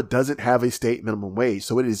 Alabama doesn't have a state minimum wage,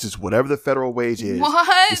 so it is just whatever the federal wage is. What?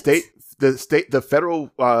 The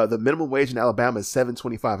minimum wage in Alabama is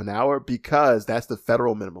 $7.25 an hour because that's the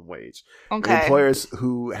federal minimum wage. Okay. And employers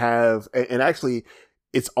who have, and actually,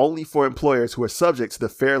 it's only for employers who are subject to the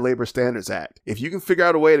Fair Labor Standards Act. If you can figure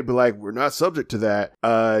out a way to be like, we're not subject to that,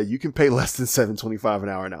 you can pay less than $7.25 an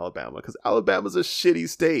hour in Alabama because Alabama's a shitty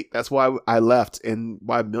state. That's why I left and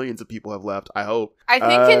why millions of people have left, I hope. I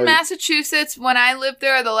think in Massachusetts, when I lived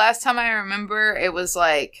there, the last time I remember, it was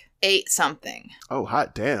like 8 something. Oh,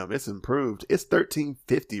 hot damn. It's improved. It's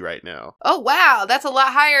 $13.50 right now. Oh, wow. That's a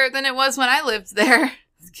lot higher than it was when I lived there.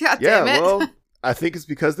 God damn it. Well, I think it's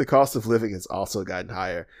because the cost of living has also gotten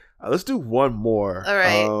higher. Let's do one more. All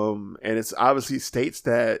right. And it's obviously states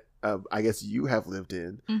that I guess you have lived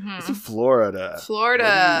in. Mm-hmm. It's Florida.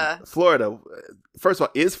 Florida. First of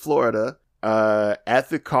all, is Florida at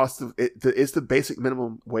the cost of it? Is the basic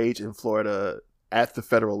minimum wage in Florida at the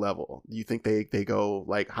federal level? Do you think they go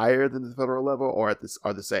like higher than the federal level or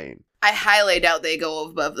are the same? I highly doubt they go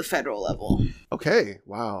above the federal level. Okay.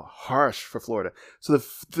 Wow. Harsh for Florida. So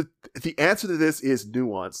the answer to this is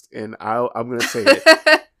nuanced, and I'm going to say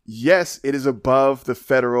it. Yes, it is above the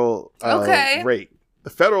federal rate. The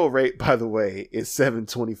federal rate, by the way, is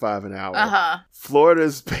 $7.25 an hour. Uh-huh.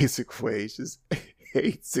 Florida's basic wage is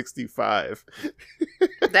 $8.65.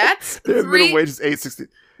 That's their minimum wage is $8.60.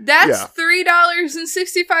 That's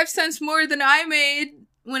 $3.65 more than I made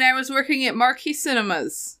when I was working at Marquee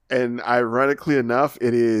Cinemas. And ironically enough,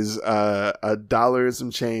 it is $1 and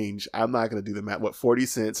some change. I'm not going to do the math. 40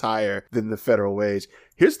 cents higher than the federal wage.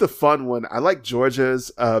 Here's the fun one. I like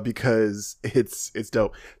Georgia's because it's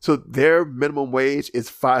dope. So their minimum wage is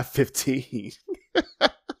 $5.15.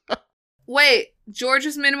 Wait,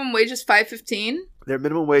 Georgia's minimum wage is $5.15? Their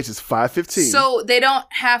minimum wage is $5.15. So they don't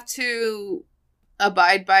have to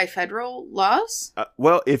abide by federal laws?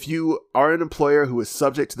 Well, if you are an employer who is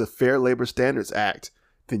subject to the Fair Labor Standards Act,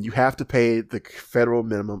 then you have to pay the federal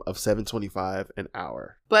minimum of $7.25 an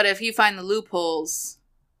hour. But if you find the loopholes,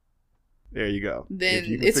 there you go. Then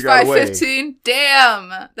it's $5.15.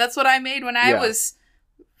 Damn, that's what I made when I was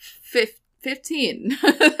 15.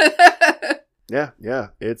 Yeah.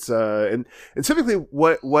 It's and typically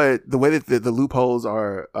what the way that the loopholes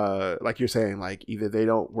are, like you're saying, like either they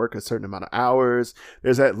don't work a certain amount of hours.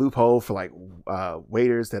 There's that loophole for like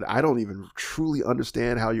waiters that I don't even truly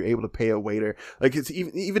understand how you're able to pay a waiter. Like it's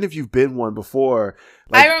even if you've been one before.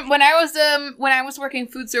 Like, when I was working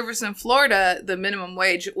food service in Florida, the minimum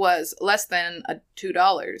wage was less than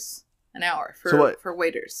 $2 an hour for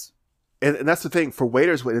waiters. And that's the thing for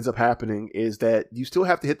waiters. What ends up happening is that you still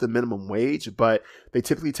have to hit the minimum wage, but they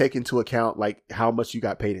typically take into account like how much you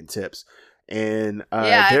got paid in tips. And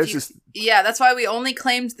that's why we only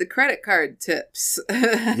claimed the credit card tips.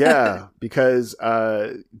 Yeah, because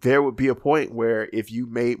there would be a point where if you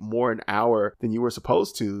made more an hour than you were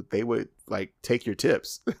supposed to, they would like take your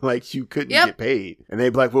tips. Like you couldn't get paid, and they'd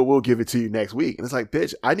be like, "Well, we'll give it to you next week." And it's like,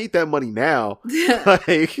 "Bitch, I need that money now."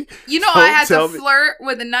 Like, I had to flirt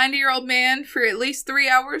with a 90-year-old man for at least 3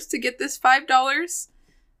 hours to get this $5.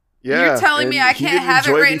 Yeah, you're telling me I can't have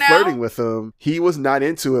it right now? Flirting with him, he was not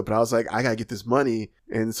into it, but I was like, I gotta get this money,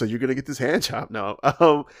 and so you're gonna get this hand job now.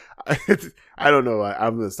 I don't know.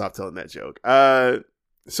 I'm gonna stop telling that joke.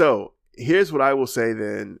 So here's what I will say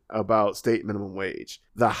then about state minimum wage.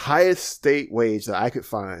 The highest state wage that I could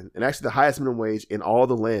find, and actually the highest minimum wage in all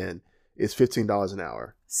the land, is $15 an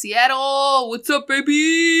hour. Seattle, what's up,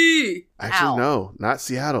 baby? Actually, no, not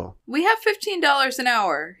Seattle. We have $15 an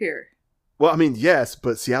hour here. Well, I mean, yes,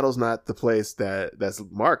 but Seattle's not the place that's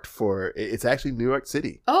marked for. It's actually New York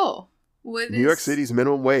City. Oh, New York City's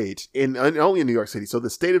minimum wage, and only in New York City. So the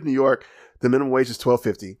state of New York, the minimum wage is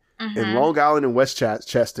 $12.50. Mm-hmm. In Long Island and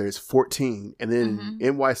Westchester is $14, and then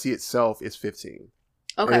NYC itself is $15.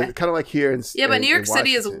 Okay, kind of like here in but New York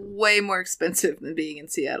City is way more expensive than being in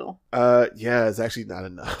Seattle. Yeah, it's actually not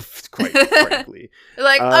enough, quite frankly.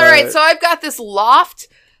 Like, all right, so I've got this loft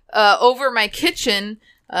over my kitchen.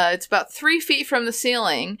 It's about 3 feet from the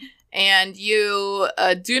ceiling, and you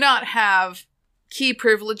do not have key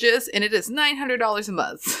privileges, and it is $900 a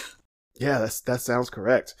month. Yeah, that sounds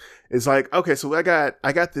correct. It's like, okay, so I got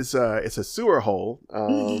this. It's a sewer hole.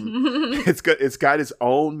 It's got its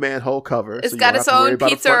own manhole cover. It's got its own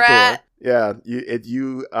pizzeria. Yeah,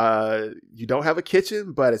 you don't have a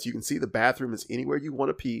kitchen, but as you can see, the bathroom is anywhere you want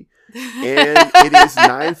to pee, and it is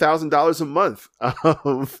 $9,000 a month.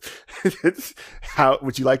 How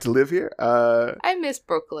would you like to live here? I miss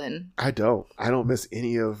Brooklyn. I don't miss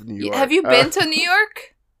any of New York. Have you been to New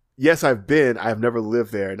York? Yes, I've been. I've never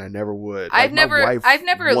lived there, and I never would. I've never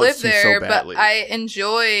lived there, but I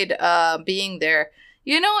enjoyed being there.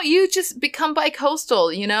 You just become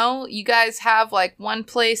bi-coastal, You guys have, like, one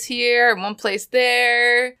place here and one place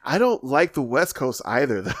there. I don't like the West Coast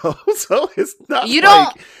either, though. So it's not You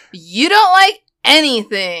don't like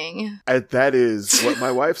anything. That is what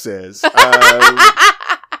my wife says.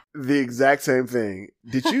 The exact same thing.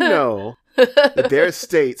 Did you know that there are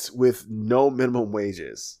states with no minimum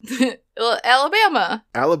wages? Well,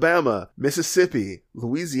 Alabama, Mississippi,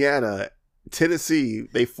 Louisiana, Tennessee,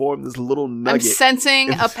 they formed this little nugget. I'm sensing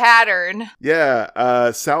a pattern.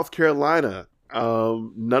 Yeah, South Carolina.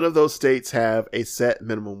 None of those states have a set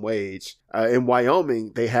minimum wage. In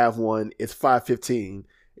Wyoming, they have one. It's $5.15.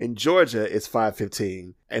 In Georgia, it's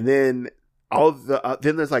 $5.15. And then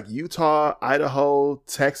then there's like Utah, Idaho,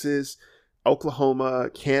 Texas, Oklahoma,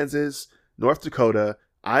 Kansas, North Dakota,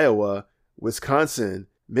 Iowa, Wisconsin,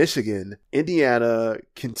 Michigan, Indiana,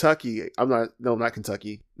 Kentucky. Not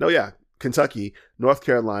Kentucky. Kentucky, North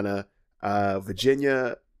Carolina,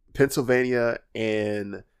 Virginia, Pennsylvania,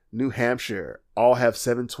 and New Hampshire all have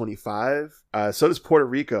 $7.25. So does Puerto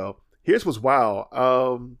Rico. Here's what's wild.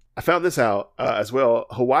 I found this out as well.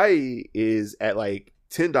 Hawaii is at like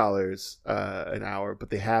 $10 an hour, but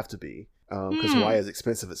they have to be because Hawaii is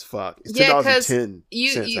expensive as fuck. It's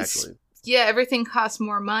 $10.10 actually. Yeah, everything costs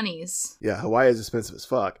more monies. Yeah, Hawaii is expensive as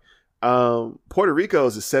fuck. Puerto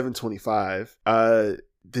Rico's is $7.25.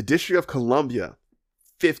 The District of Columbia,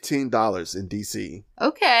 $15 in DC.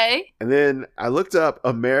 Okay. And then I looked up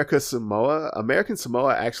American Samoa. American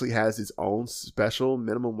Samoa actually has its own special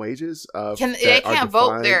minimum wages. They can't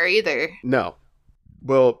vote there either. No.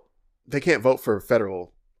 Well, they can't vote for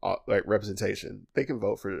federal representation. They can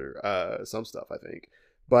vote for some stuff, I think.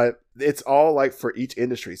 But it's all like for each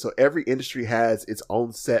industry. So every industry has its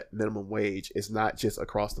own set minimum wage. It's not just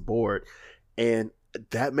across the board. And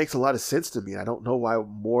that makes a lot of sense to me. I don't know why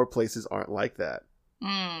more places aren't like that.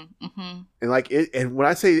 Mm-hmm. And when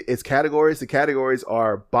I say it's categories, the categories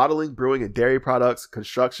are bottling, brewing, and dairy products,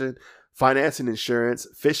 construction, finance and insurance,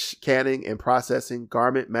 fish canning and processing,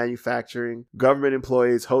 garment manufacturing, government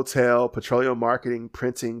employees, hotel, petroleum marketing,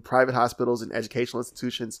 printing, private hospitals and educational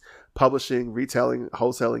institutions, publishing, retailing,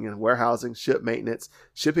 wholesaling and warehousing, ship maintenance,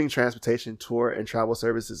 shipping, transportation, tour and travel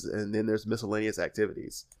services, and then there's miscellaneous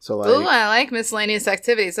activities. So like, ooh, I like miscellaneous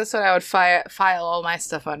activities. That's what I would file all my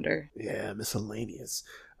stuff under. Yeah, miscellaneous.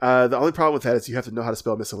 The only problem with that is you have to know how to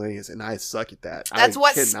spell miscellaneous, and I suck at that. That's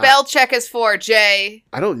what spell check is for, Jay.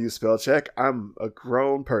 I don't use spell check. I'm a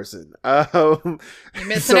grown person. You're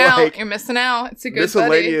missing out. Like, you're missing out. It's a good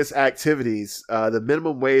miscellaneous activities. The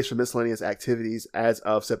minimum wage for miscellaneous activities as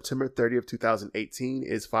of September 30th, 2018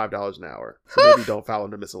 is $5 an hour. So maybe don't file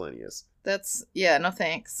under miscellaneous. That's, yeah, no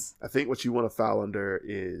thanks. I think what you want to file under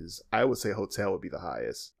is, I would say hotel would be the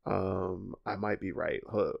highest. I might be right.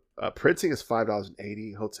 Printing is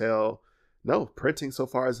 $5.80. Hotel, no, printing so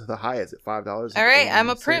far is the highest at $5. All right, I'm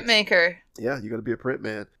a printmaker. Yeah, you're going to be a print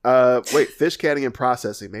man. Wait, fish canning and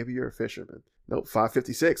processing. Maybe you're a fisherman. Nope,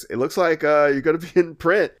 $5.56. It looks like you're going to be in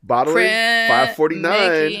print. Bottling,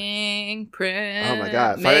 $5.49. Print. Oh my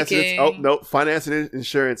God. Finance and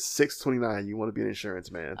insurance, $6.29. You want to be an insurance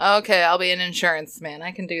man. Okay, I'll be an insurance man.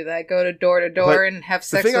 I can do that. Go to door and have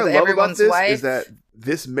sex with everyone's wife. Is that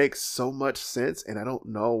this makes so much sense, and I don't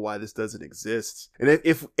know why this doesn't exist.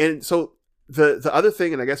 And so the other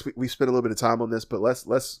thing, and I guess we spent a little bit of time on this, but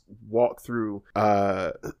let's walk through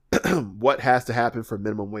what has to happen for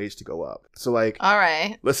minimum wage to go up. So like, all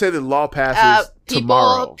right, let's say the law passes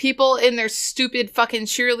tomorrow. People in their stupid fucking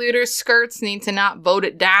cheerleader skirts need to not vote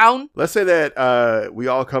it down. Let's say that we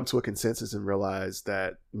all come to a consensus and realize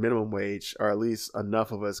that minimum wage, or at least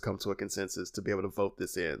enough of us come to a consensus to be able to vote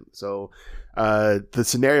this in. So the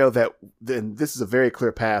scenario then this is a very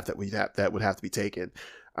clear path that would have to be taken.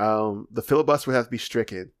 The filibuster would have to be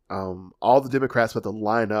stricken. All the Democrats would have to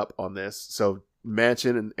line up on this. So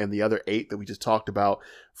Manchin and the other 8 that we just talked about,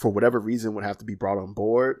 for whatever reason, would have to be brought on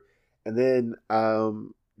board. And then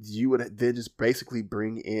you would then just basically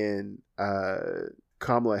bring in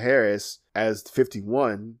Kamala Harris as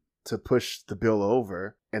 51 to push the bill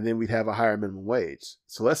over, and then we'd have a higher minimum wage.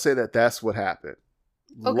 So let's say that that's what happened.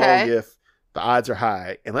 Okay. Long if the odds are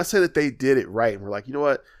high. And let's say that they did it right, and we're like, you know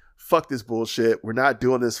what? Fuck this bullshit. We're not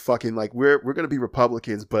doing this fucking, like, we're going to be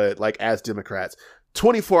Republicans, but like as Democrats,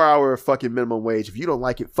 24-hour fucking minimum wage. If you don't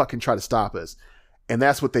like it, fucking try to stop us. And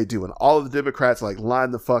that's what they do. And all of the Democrats like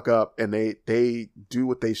line the fuck up, and they do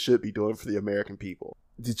what they should be doing for the American people.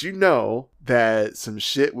 Did you know that some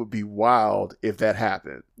shit would be wild if that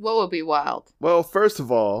happened? What would be wild? Well, first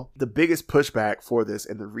of all, the biggest pushback for this,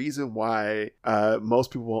 and the reason why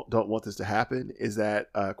most people don't want this to happen, is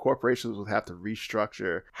that corporations will have to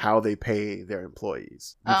restructure how they pay their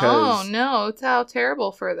employees. Oh, no. It's how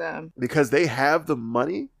terrible for them. Because they have the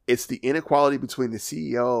money. It's the inequality between the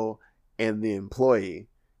CEO and the employee,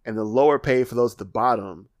 and the lower pay for those at the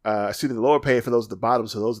bottom. The lower pay for those at the bottom,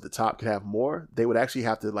 so those at the top can have more. They would actually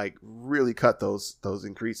have to like really cut those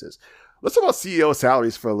increases. Let's talk about CEO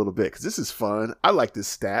salaries for a little bit, because this is fun. I like this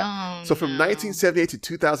stat. So from 1978 to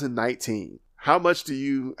 2019, how much did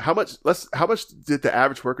the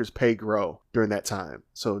average worker's pay grow during that time?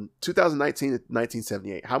 So 2019 to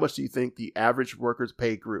 1978, how much do you think the average worker's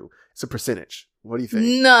pay grew? It's a percentage. What do you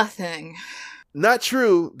think? Nothing. Not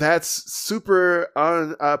true. That's super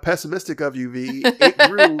pessimistic of you, V. It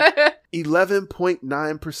grew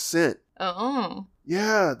 11.9%. Oh.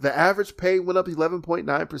 Yeah, the average pay went up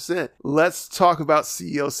 11.9%. Let's talk about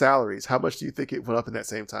CEO salaries. How much do you think it went up in that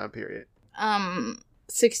same time period?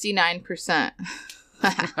 69%.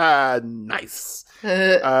 Nice.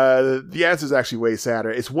 The answer is actually way sadder.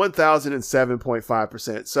 It's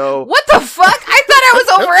 1,007.5%. So what the fuck? I thought I was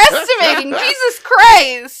overestimating. Jesus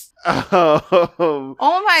Christ. Oh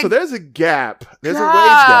my! So there's a gap. There's God.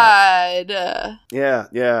 a wage gap.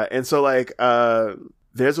 Yeah. And so like,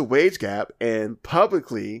 there's a wage gap, and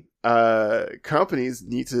publicly, companies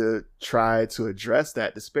need to try to address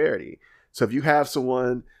that disparity. So if you have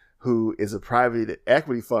someone who is a private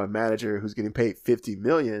equity fund manager who's getting paid $50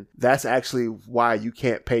 million, that's actually why you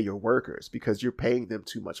can't pay your workers, because you're paying them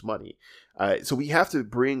too much money. So we have to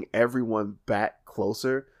bring everyone back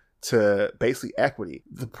closer to basically equity.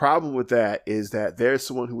 The problem with that is that there's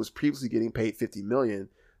someone who was previously getting paid $50 million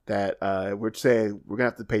that we're saying we're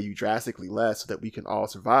gonna have to pay you drastically less so that we can all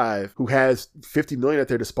survive, who has $50 million at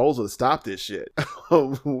their disposal to stop this shit,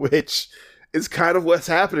 which It's kind of what's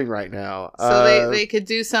happening right now. So they could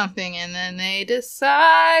do something and then they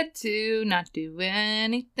decide to not do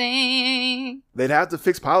anything. They'd have to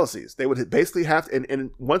fix policies. They would basically have to,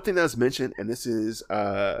 and one thing that's mentioned, and this is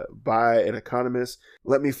by an economist.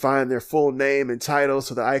 Let me find their full name and title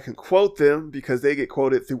so that I can quote them, because they get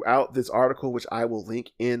quoted throughout this article, which I will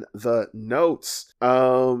link in the notes.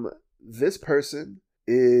 This person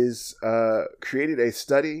is created a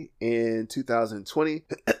study in 2020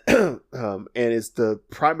 and is the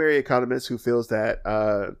primary economist who feels that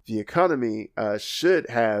the economy should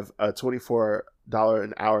have a $24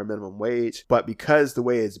 an hour minimum wage, but because the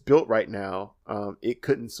way it's built right now, it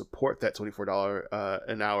couldn't support that $24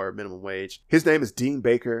 an hour minimum wage. His name is Dean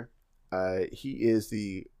Baker. He is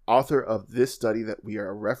the author of this study that we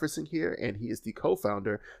are referencing here, and he is the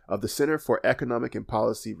co-founder of the Center for Economic and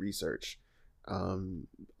Policy Research.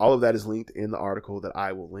 All of that is linked in the article that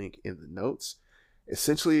I will link in the notes.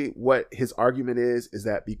 Essentially, what his argument is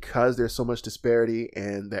that because there's so much disparity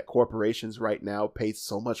and that corporations right now pay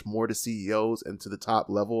so much more to CEOs and to the top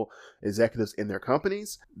level executives in their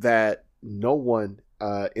companies, that no one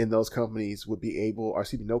in those companies would be able, or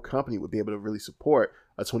excuse me, no company would be able to really support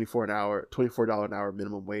a $24 an hour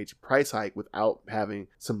minimum wage price hike without having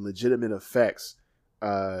some legitimate effects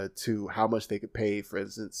to how much they could pay, for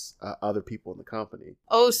instance, other people in the company.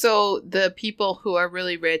 Oh, so the people who are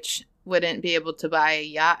really rich wouldn't be able to buy a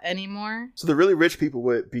yacht anymore? So the really rich people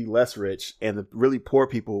would be less rich, and the really poor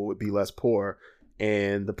people would be less poor.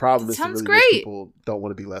 And the problem is the really rich people don't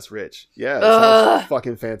want to be less rich. Yeah, it sounds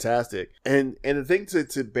fucking fantastic. And the thing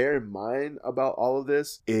to bear in mind about all of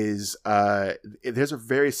this is there's a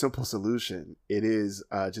very simple solution. It is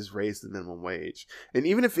just raise the minimum wage. And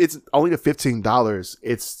even if it's only to $15,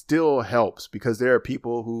 it still helps, because there are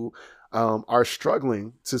people who are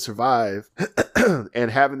struggling to survive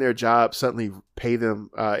and having their job suddenly pay them,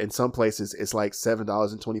 in some places it's like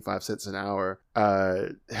 $7.25 an hour.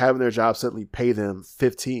 Having their job suddenly pay them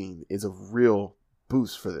 $15 is a real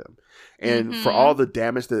boost for them. And for all the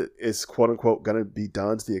damage that is quote unquote going to be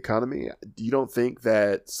done to the economy, you don't think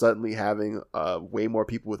that suddenly having way more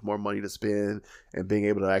people with more money to spend and being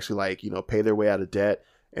able to actually pay their way out of debt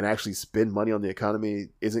and actually spend money on the economy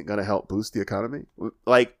isn't going to help boost the economy?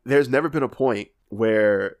 Like, there's never been a point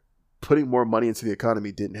where putting more money into the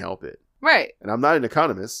economy didn't help it. Right. And I'm not an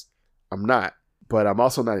economist. I'm not. But I'm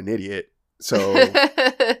also not an idiot. So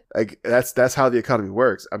that's how the economy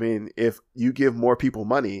works. I mean, if you give more people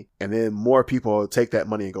money and then more people take that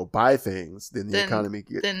money and go buy things, then the economy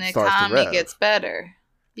gets better.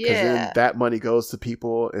 Because then that money goes to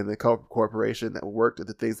people in the corporation that worked at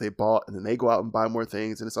the things they bought, and then they go out and buy more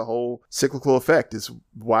things, and it's a whole cyclical effect. It's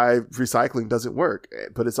why recycling doesn't work,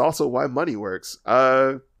 but it's also why money works.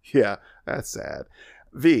 Yeah, that's sad.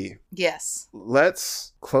 V. Yes.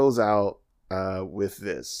 Let's close out with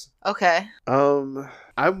this. Okay.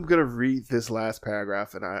 I'm gonna read this last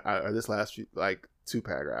paragraph, and or this last few, two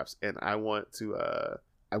paragraphs, and I want to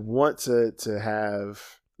have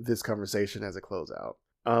this conversation as a closeout.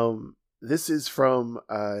 This is from,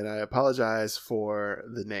 and I apologize for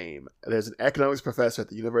the name. There's an economics professor at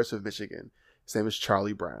the University of Michigan. His name is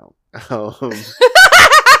Charlie Brown.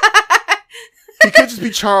 He could just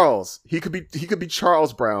be Charles. He could be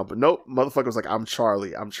Charles Brown, but nope, motherfucker was like, I'm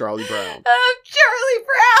Charlie Brown. I'm Charlie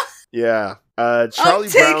Brown. Yeah. Charlie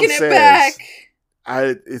I'm Brown taking says, it back.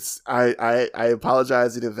 I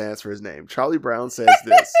apologize in advance for his name. Charlie Brown says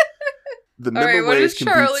this. The minimum wage can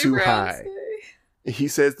be too high. He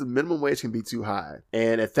says the minimum wage can be too high.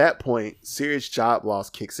 And at that point, serious job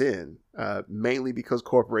loss kicks in, mainly because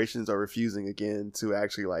corporations are refusing again to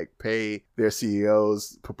actually pay their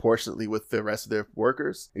CEOs proportionately with the rest of their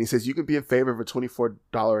workers. And he says you can be in favor of a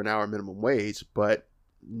 $24 an hour minimum wage, but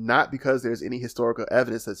not because there's any historical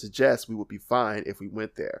evidence that suggests we would be fine if we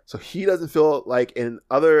went there. So he doesn't feel like, and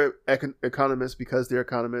other economists, because they're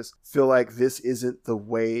economists, feel like this isn't the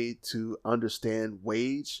way to understand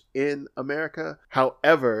wage in America.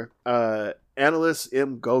 However, analyst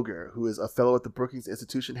M. Goger, who is a fellow at the Brookings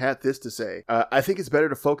Institution, had this to say. I think it's better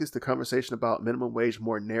to focus the conversation about minimum wage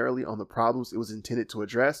more narrowly on the problems it was intended to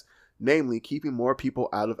address, namely keeping more people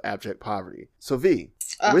out of abject poverty. So V,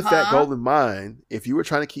 with that goal in mind, if you were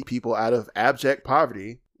trying to keep people out of abject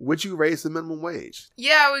poverty, would you raise the minimum wage?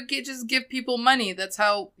 Yeah, I would just give people money. That's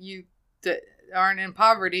how you aren't in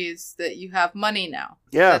poverty, is that you have money now.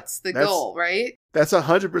 Yeah. That's the goal, right? That's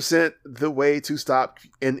 100% the way to stop.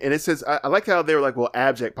 And it says, I like how they were like, well,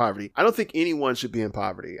 abject poverty. I don't think anyone should be in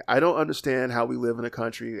poverty. I don't understand how we live in a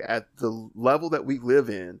country at the level that we live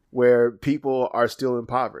in where people are still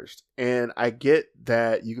impoverished. And I get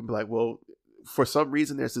that you can be like, well, for some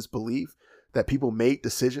reason, there's this belief that people make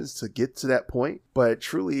decisions to get to that point, but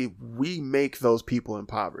truly we make those people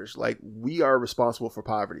impoverished. Like, we are responsible for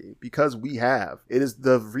poverty because we have. It is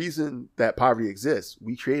the reason that poverty exists.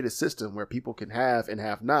 We create a system where people can have and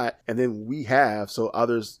have not, and then we have so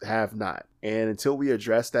others have not. And until we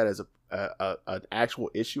address that as an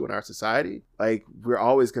actual issue in our society, like, we're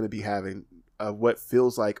always going to be having what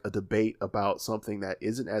feels like a debate about something that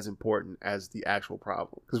isn't as important as the actual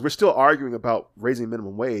problem. Because we're still arguing about raising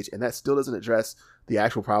minimum wage, and that still doesn't address the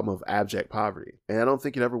actual problem of abject poverty. And I don't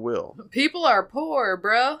think it ever will. People are poor,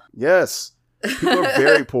 bro. Yes. People are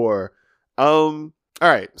very poor. All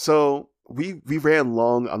right. So we ran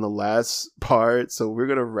long on the last part, so we're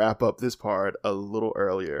going to wrap up this part a little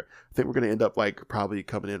earlier. I think we're going to end up like probably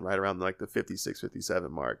coming in right around like the 56,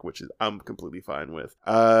 57 mark, which is I'm completely fine with.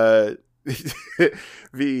 If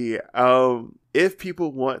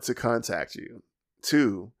people want to contact you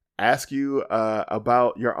to ask you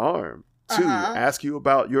about your arm, to ask you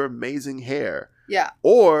about your amazing hair,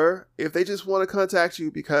 or if they just want to contact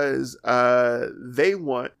you because they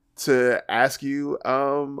want to ask you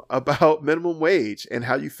about minimum wage and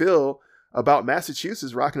how you feel about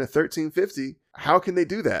Massachusetts rocking a $13.50, how can they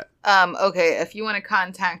do that? Okay, if you want to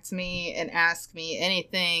contact me and ask me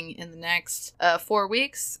anything in the next 4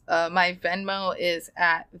 weeks, my Venmo is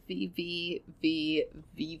at VVVVVC.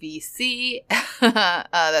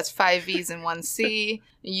 That's 5 V's and 1 C.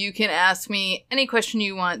 You can ask me any question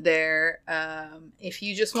you want there. If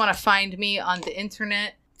you just want to find me on the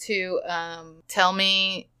internet to tell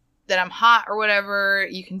me that I'm hot or whatever,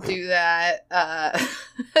 you can do that.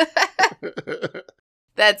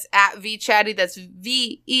 That's at VChatty. That's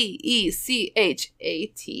VEECHATTIE,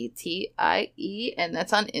 and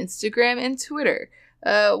that's on Instagram and Twitter.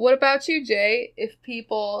 What about you, Jay? If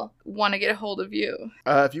people want to get a hold of you,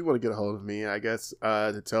 if you want to get a hold of me, I guess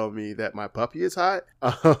to tell me that my puppy is hot.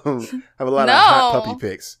 I have a lot of hot puppy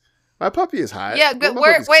pics. My puppy is hot. Yeah, good.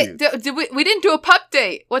 Wait, did we didn't do a pup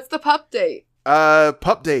date? What's the pup date?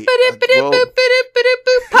 Pup date.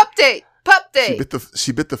 Pup date. Pup date.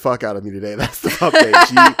 She bit the fuck out of me today. That's the pup date.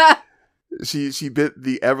 She bit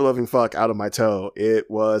the ever-loving fuck out of my toe.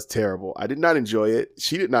 It was terrible. I did not enjoy it.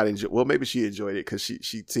 She did not enjoy. Well, maybe she enjoyed it because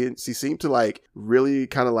she seemed to like really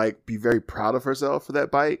kind of like be very proud of herself for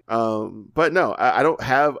that bite. But no, I don't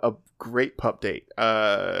have a great pup date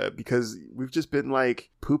because we've just been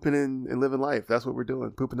like pooping and living life. That's what we're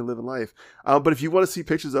doing, pooping and living life. But if you want to see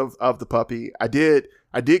pictures of the puppy, I did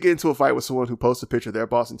get into a fight with someone who posted a picture of their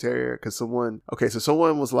Boston Terrier because someone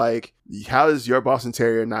was like, how is your Boston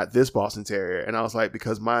Terrier not this Boston Terrier? And I was like,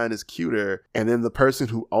 because mine is cuter. And then the person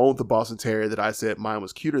who owned the Boston Terrier that I said mine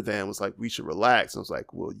was cuter than was like, we should relax. And I was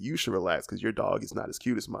like, well, you should relax because your dog is not as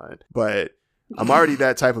cute as mine. But I'm already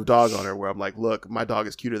that type of dog owner where I'm like, look, my dog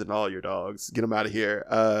is cuter than all your dogs. Get him out of here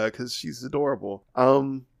because she's adorable.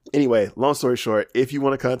 Anyway, long story short, if you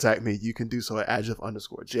want to contact me, you can do so at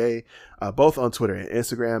adjunct_J, both on Twitter and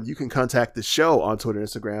Instagram. You can contact the show on Twitter and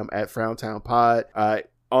Instagram at FrowntownPod.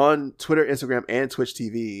 On Twitter, Instagram, and Twitch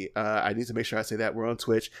TV. I need to make sure I say that we're on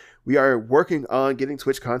Twitch. We are working on getting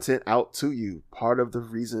Twitch content out to you. Part of the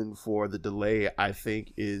reason for the delay, I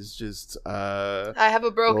think, is just I have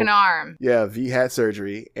a broken arm. Yeah, V had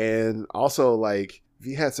surgery, and also like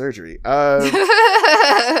V had surgery.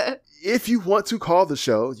 If you want to call the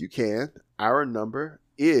show, you can. Our number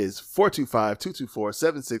is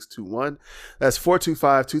 425-224-7621. That's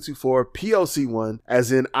 425-224-POC1,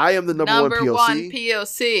 as in I am the number one POC. Number one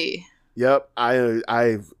POC. Yep,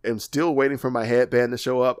 I am still waiting for my headband to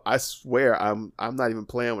show up. I swear I'm not even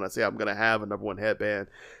playing when I say I'm gonna have a number one headband.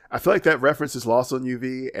 I feel like that reference is lost on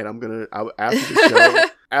UV, and after the show,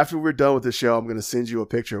 after we're done with the show, I'm gonna send you a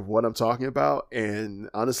picture of what I'm talking about. And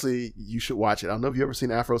honestly, you should watch it. I don't know if you've ever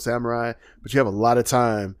seen Afro Samurai, but you have a lot of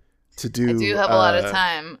time to do. I do have a lot of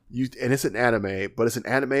time. And it's an anime, but it's an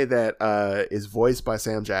anime that is voiced by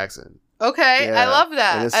Sam Jackson. Okay, yeah. I love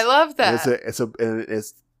that. I love that.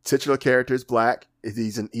 It's titular character is black. He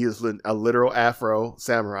is a literal Afro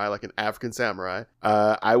samurai, like an African samurai.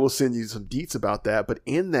 I will send you some deets about that. But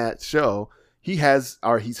in that show, he's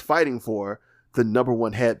fighting for the number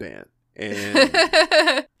one headband, and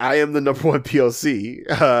I am the number one POC.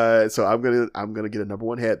 So I'm gonna get a number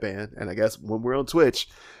one headband, and I guess when we're on Twitch,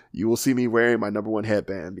 you will see me wearing my number one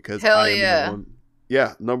headband because hell I am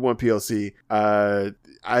yeah. Number one POC.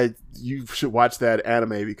 You should watch that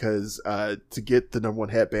anime because to get the number one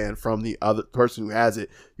headband from the other person who has it,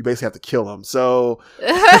 you basically have to kill him. So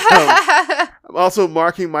I'm also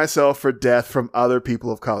marking myself for death from other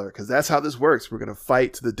people of color because that's how this works. We're gonna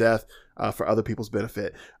fight to the death for other people's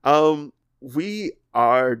benefit. We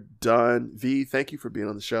are done. V, thank you for being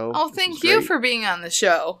on the show. Oh, thank you for being on the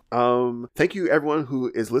show. Thank you everyone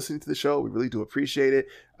who is listening to the show. We really do appreciate it.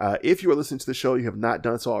 If you are listening to the show, you have not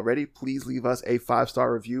done so already, please leave us a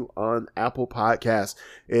 5-star review on Apple Podcasts.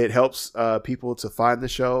 It helps people to find the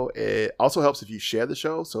show. It also helps if you share the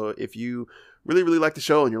show. So if you really, really like the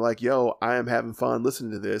show and you're like, yo, I am having fun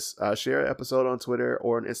listening to this, share an episode on Twitter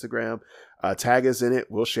or on Instagram. Tag us in it.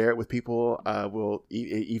 We'll share it with people.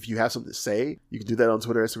 If you have something to say, you can do that on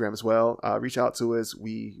Twitter, Instagram as well. Reach out to us.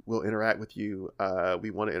 We will interact with you. We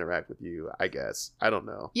want to interact with you, I guess. I don't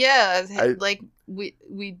know. Yeah.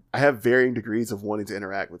 I have varying degrees of wanting to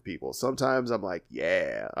interact with people. Sometimes I'm like,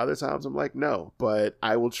 yeah. Other times I'm like, no. But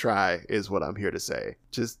I will try is what I'm here to say.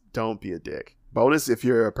 Just don't be a dick. Bonus if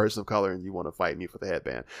you're a person of color and you want to fight me for the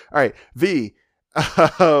headband. All right, V.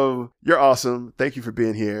 You're awesome. Thank you for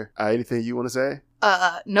being here. Anything you want to say?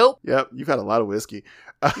 Nope. Yep, you've had a lot of whiskey.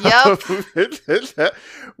 Yep.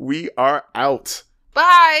 We are out.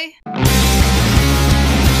 Bye.